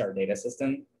host our data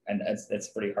system, and it's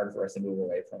pretty hard for us to move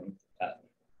away from that.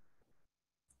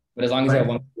 But as long as you have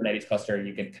one Kubernetes cluster,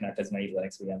 you can connect as many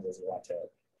Linux VMs as you want to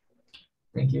it.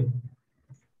 Thank you.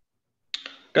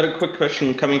 Got a quick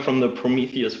question coming from the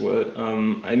Prometheus world.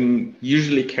 I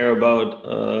usually care about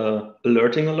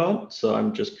alerting a lot, so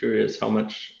I'm just curious how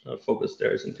much focus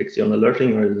there is in Pixie on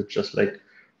alerting, or is it just like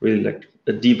really like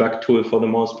a debug tool for the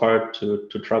most part to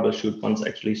troubleshoot once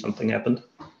actually something happened?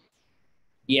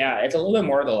 Yeah, it's a little bit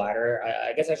more of the latter.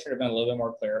 I guess I should have been a little bit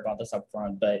more clear about this up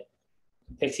front, but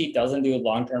Pixie doesn't do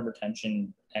long-term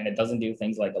retention, and it doesn't do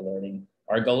things like alerting.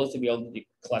 Our goal is to be able to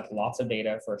collect lots of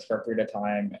data for a short period of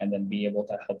time and then be able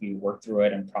to help you work through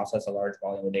it and process a large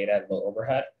volume of data at low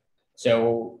overhead.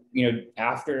 So,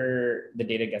 after the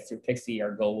data gets through Pixie,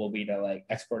 our goal will be to like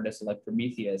export this to like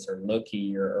Prometheus or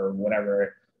Loki or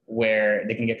whatever, where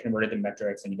they can get converted to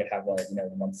metrics and you could have like,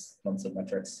 months of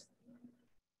metrics.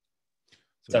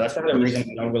 So that's probably the reason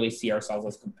we don't really see ourselves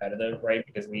as competitive, right?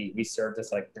 Because we serve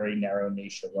this like very narrow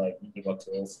niche of like debug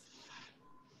tools.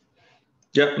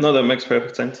 Yeah, no, that makes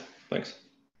perfect sense. Thanks.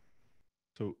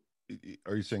 So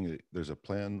are you saying that there's a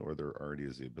plan, or there already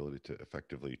is the ability to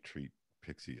effectively treat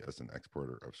Pixie as an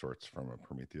exporter of sorts from a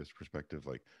Prometheus perspective?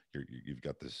 Like you've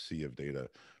got this sea of data.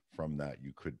 From that,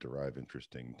 you could derive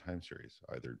interesting time series,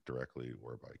 either directly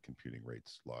or by computing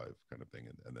rates live kind of thing,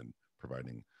 and then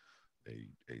providing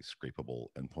a scrapable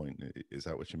endpoint. Is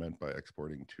that what you meant by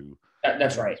exporting to?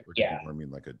 That's right. Yeah. Or I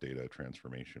mean like a data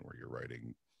transformation where you're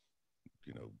writing,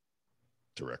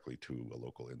 directly to a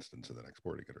local instance and then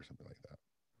exporting it or something like that?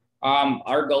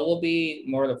 Our goal will be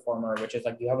more the former, which is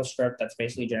like you have a script that's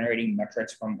basically generating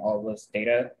metrics from all this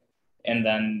data, and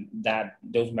then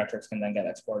those metrics can then get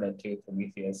exported to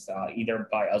Prometheus, either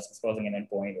by us exposing an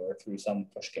endpoint or through some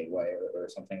push gateway or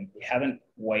something. We haven't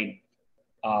quite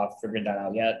figured that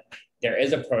out yet. There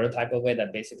is a prototype of it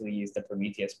that basically uses the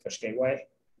Prometheus push gateway,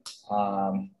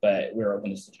 but we're open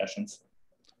to suggestions.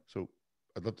 So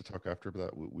I'd love to talk after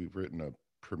that. We've written a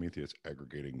Prometheus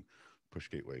aggregating push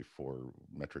gateway for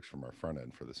metrics from our front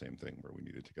end for the same thing, where we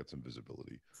needed to get some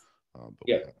visibility. But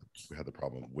we had the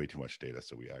problem of way too much data,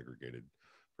 so we aggregated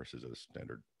versus a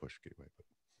standard push gateway.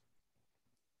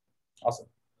 Awesome.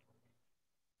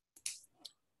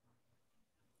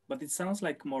 But it sounds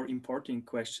like more important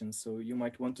questions, so you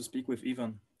might want to speak with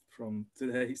Ivan from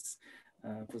today's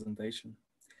presentation.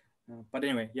 But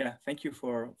anyway, yeah, thank you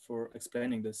for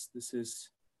explaining this. This is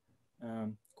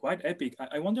quite epic.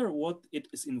 I wonder what it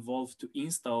is involved to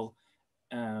install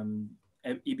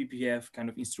eBPF kind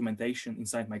of instrumentation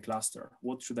inside my cluster.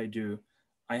 What should I do?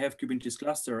 I have Kubernetes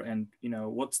cluster, and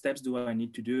what steps do I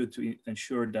need to do to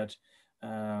ensure that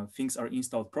things are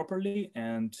installed properly,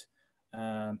 and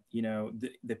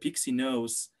the Pixie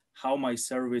knows how my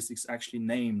service is actually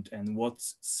named and what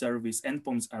service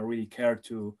endpoints I really care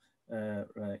to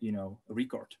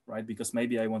record, right? Because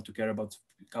maybe I want to care about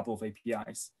a couple of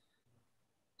APIs.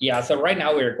 Yeah, so right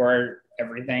now we record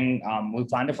everything. We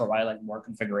plan to provide like more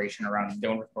configuration around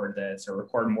don't record this or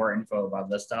record more info about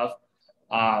this stuff.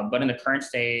 But in the current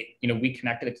state, we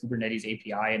connected to Kubernetes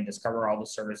API and discover all the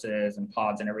services and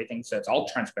pods and everything. So it's all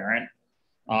transparent.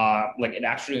 Like it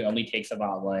actually only takes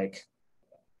about like,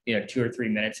 2 or 3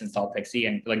 minutes install Pixie,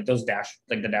 and like the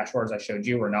dashboards I showed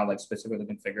you were not like specifically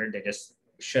configured. They just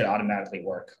should automatically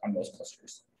work on most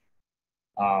clusters.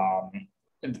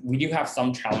 We do have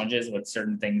some challenges with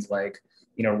certain things like,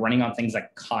 running on things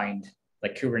like Kind,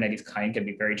 like Kubernetes Kind can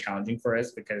be very challenging for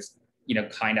us because,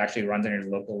 Kind actually runs on your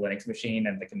local Linux machine,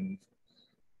 and it can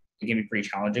be pretty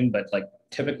challenging. But like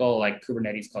typical like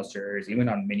Kubernetes clusters, even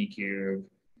on Minikube,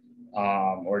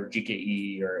 or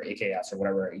GKE or AKS or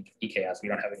whatever EKS, we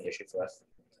don't have any issues with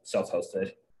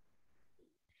self-hosted.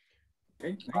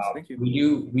 Okay, nice, thank you.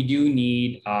 We do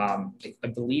need, I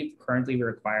believe currently we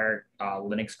require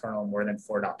Linux kernel more than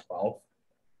 4.12.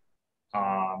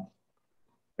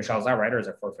 Michelle, is that right, or is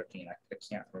it 4.15? I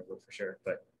can't remember for sure,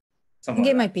 but I think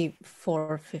it might be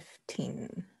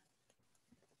 4.15.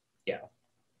 Yeah.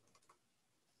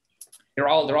 They're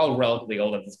all relatively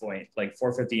old at this point. Like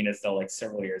 4.15 is still like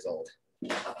several years old.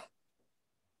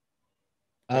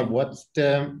 What's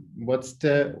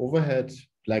the overhead,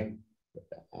 like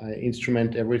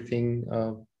instrument everything?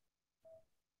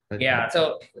 Yeah,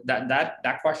 so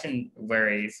that question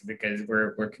varies because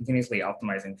we're continuously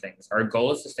optimizing things. Our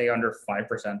goal is to stay under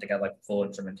 5% to get like full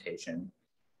instrumentation.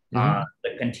 The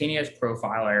continuous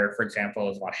profiler, for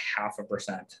example, is about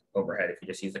 0.5% overhead if you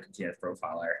just use the continuous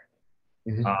profiler.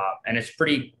 And it's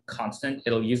pretty constant.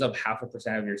 It'll use up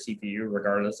 0.5% of your CPU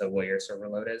regardless of what your server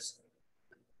load is.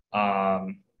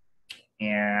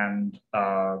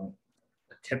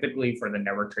 Typically for the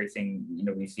network tracing,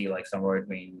 we see like somewhere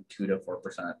between 2 to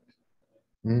 4%.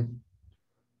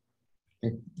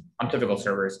 On typical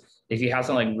servers. If you have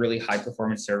some like really high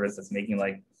performance service that's making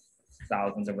like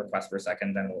thousands of requests per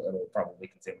second, then it'll probably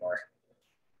consume more.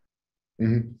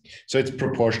 So it's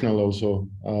proportional also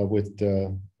with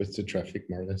the traffic,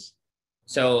 more or less.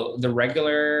 So the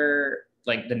regular,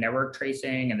 like the network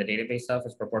tracing and the database stuff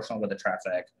is proportional with the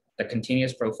traffic. The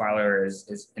continuous profiler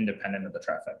is independent of the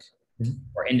traffic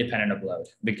or independent of load,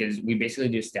 because we basically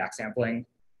do stack sampling.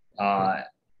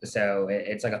 So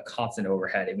it's like a constant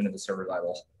overhead, even at the server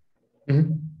level.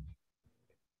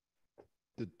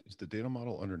 Is the data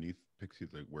model underneath Pixie,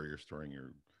 like where you're storing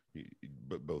your,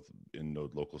 but both in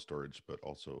node local storage, but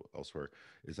also elsewhere,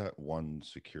 is that one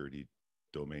security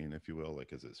domain, if you will?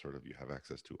 Like, is it sort of you have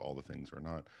access to all the things or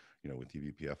not? With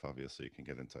eBPF, obviously, you can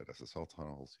get inside SSL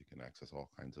tunnels, you can access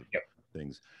all kinds of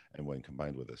things. And when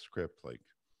combined with a script, like,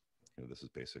 this is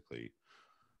basically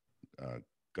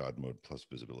God mode plus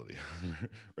visibility. Right?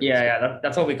 Yeah,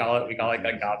 that's what we call it. We call it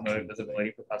like God mode visibility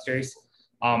for clusters.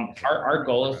 Our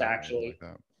goal is to actually.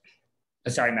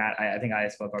 Sorry, Matt. I think I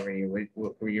spoke over you.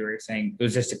 What you were saying? It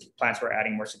was just plans for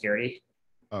adding more security.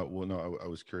 Well, no, I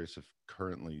was curious if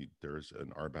currently there's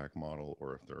an RBAC model,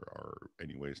 or if there are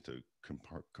any ways to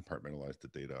compartmentalize the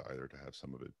data, either to have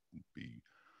some of it be.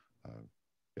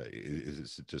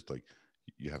 Is it just like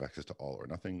you have access to all or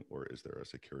nothing, or is there a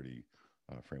security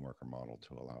framework or model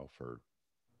to allow for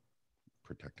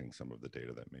protecting some of the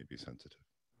data that may be sensitive?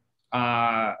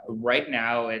 Right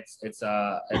now, it's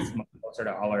much closer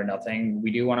to all or nothing.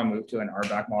 We do want to move to an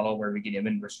RBAC model where we can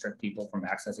even restrict people from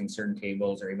accessing certain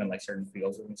tables or even like certain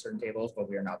fields within certain tables, but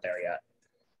we are not there yet.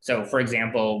 So, for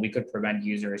example, we could prevent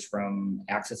users from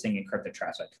accessing encrypted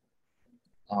traffic,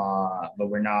 but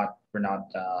we're not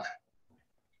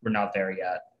there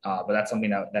yet. But that's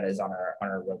something that is on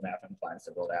our roadmap and plans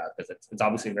to build out, because it's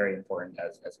obviously very important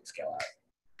as we scale out.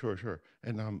 Sure.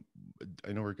 And I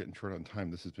know we're getting short on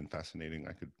time. This has been fascinating.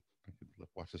 I could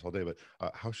watch this all day, but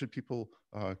how should people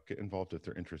get involved if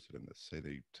they're interested in this? Say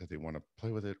they want to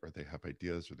play with it, or they have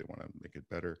ideas, or they want to make it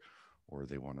better, or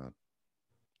they want to,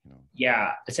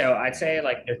 Yeah, so I'd say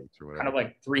like kind of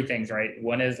like 3 things, right?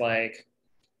 One is like,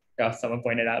 someone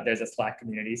pointed out there's a Slack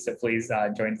community, so please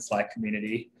join the Slack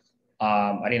community.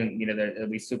 I think it'll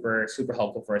be super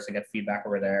helpful for us to get feedback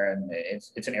over there, and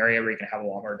it's an area where you can have a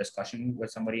lot more discussion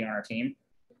with somebody on our team.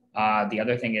 The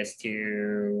other thing is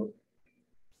to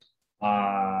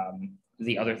file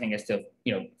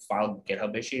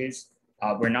GitHub issues.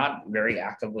 We're not very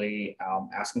actively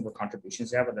asking for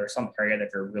contributions yet, but there's some area that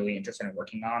you're really interested in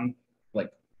working on,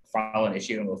 like file an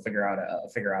issue, and we'll figure out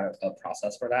a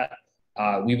process for that.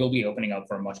 We will be opening up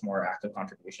for much more active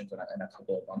contributions in a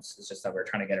couple of months. It's just that we're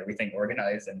trying to get everything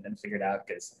organized and figured out,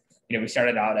 because we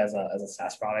started out as a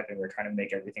SaaS product, and we're trying to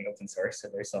make everything open source. So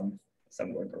there's some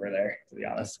work over there, to be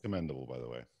honest. That's commendable, by the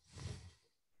way.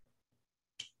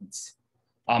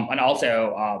 And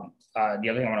also, the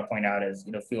other thing I want to point out is,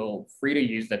 feel free to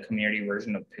use the community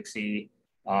version of Pixie.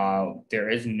 There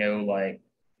is no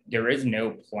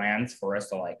plans for us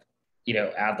to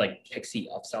add like Pixie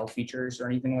upsell features or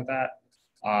anything like that.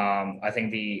 I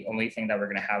think the only thing that we're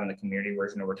going to have in the community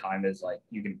version over time is like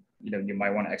you can you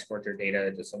might want to export your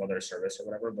data to some other service or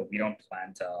whatever, but we don't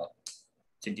plan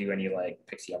to do any like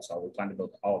Pixie upsell. We plan to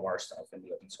build all of our stuff in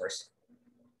the open source.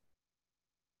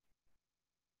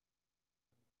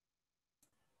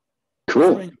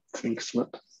 Cool. Thanks,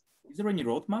 Matt. Is there any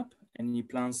roadmap, any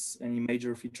plans, any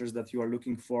major features that you are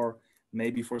looking for,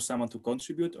 maybe for someone to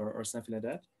contribute or something like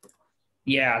that?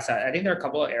 Yeah, so I think there are a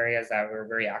couple of areas that we're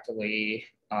very actively,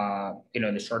 in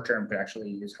the short term could actually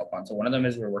use help on. So one of them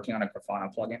is we're working on a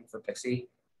Grafana plugin for Pixie,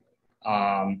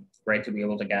 right? To be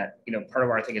able to get, part of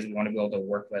our thing is we want to be able to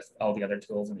work with all the other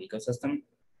tools in the ecosystem.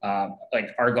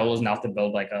 Like our goal is not to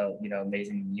build like a,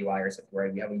 amazing UI or something,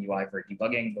 right? We have a UI for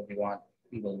debugging, but we want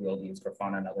people to be able to use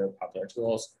Grafana and other popular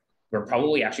tools. We're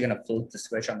probably actually going to flip the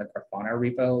switch on the Grafana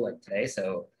repo like today.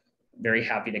 So very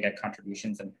happy to get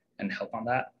contributions and help on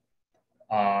that.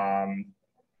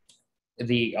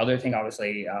 The other thing,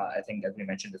 obviously, I think as we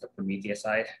mentioned, is the Prometheus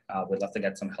side. We'd love to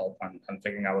get some help on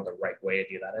figuring out what the right way to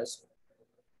do that is.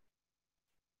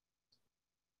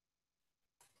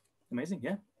 Amazing,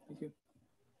 yeah, thank you.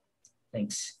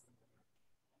 Thanks.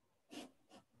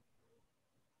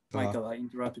 Michael, I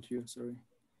interrupted you, sorry.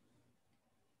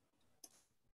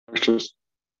 Just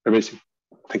amazing.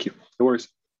 Thank you. No worries.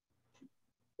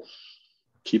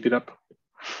 Keep it up.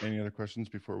 Any other questions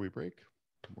before we break?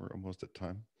 We're almost at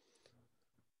time.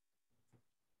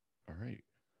 All right.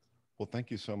 Well,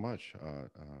 thank you so much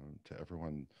to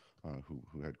everyone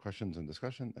who had questions and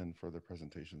discussion, and for the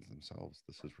presentations themselves.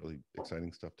 This is really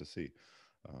exciting stuff to see.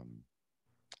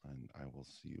 And I will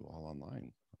see you all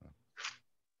online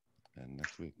and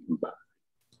next week.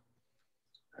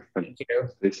 Thank you.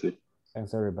 Stay safe.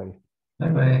 Thanks, everybody.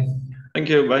 Bye-bye. Thank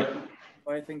you. Bye.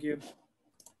 Bye, thank you.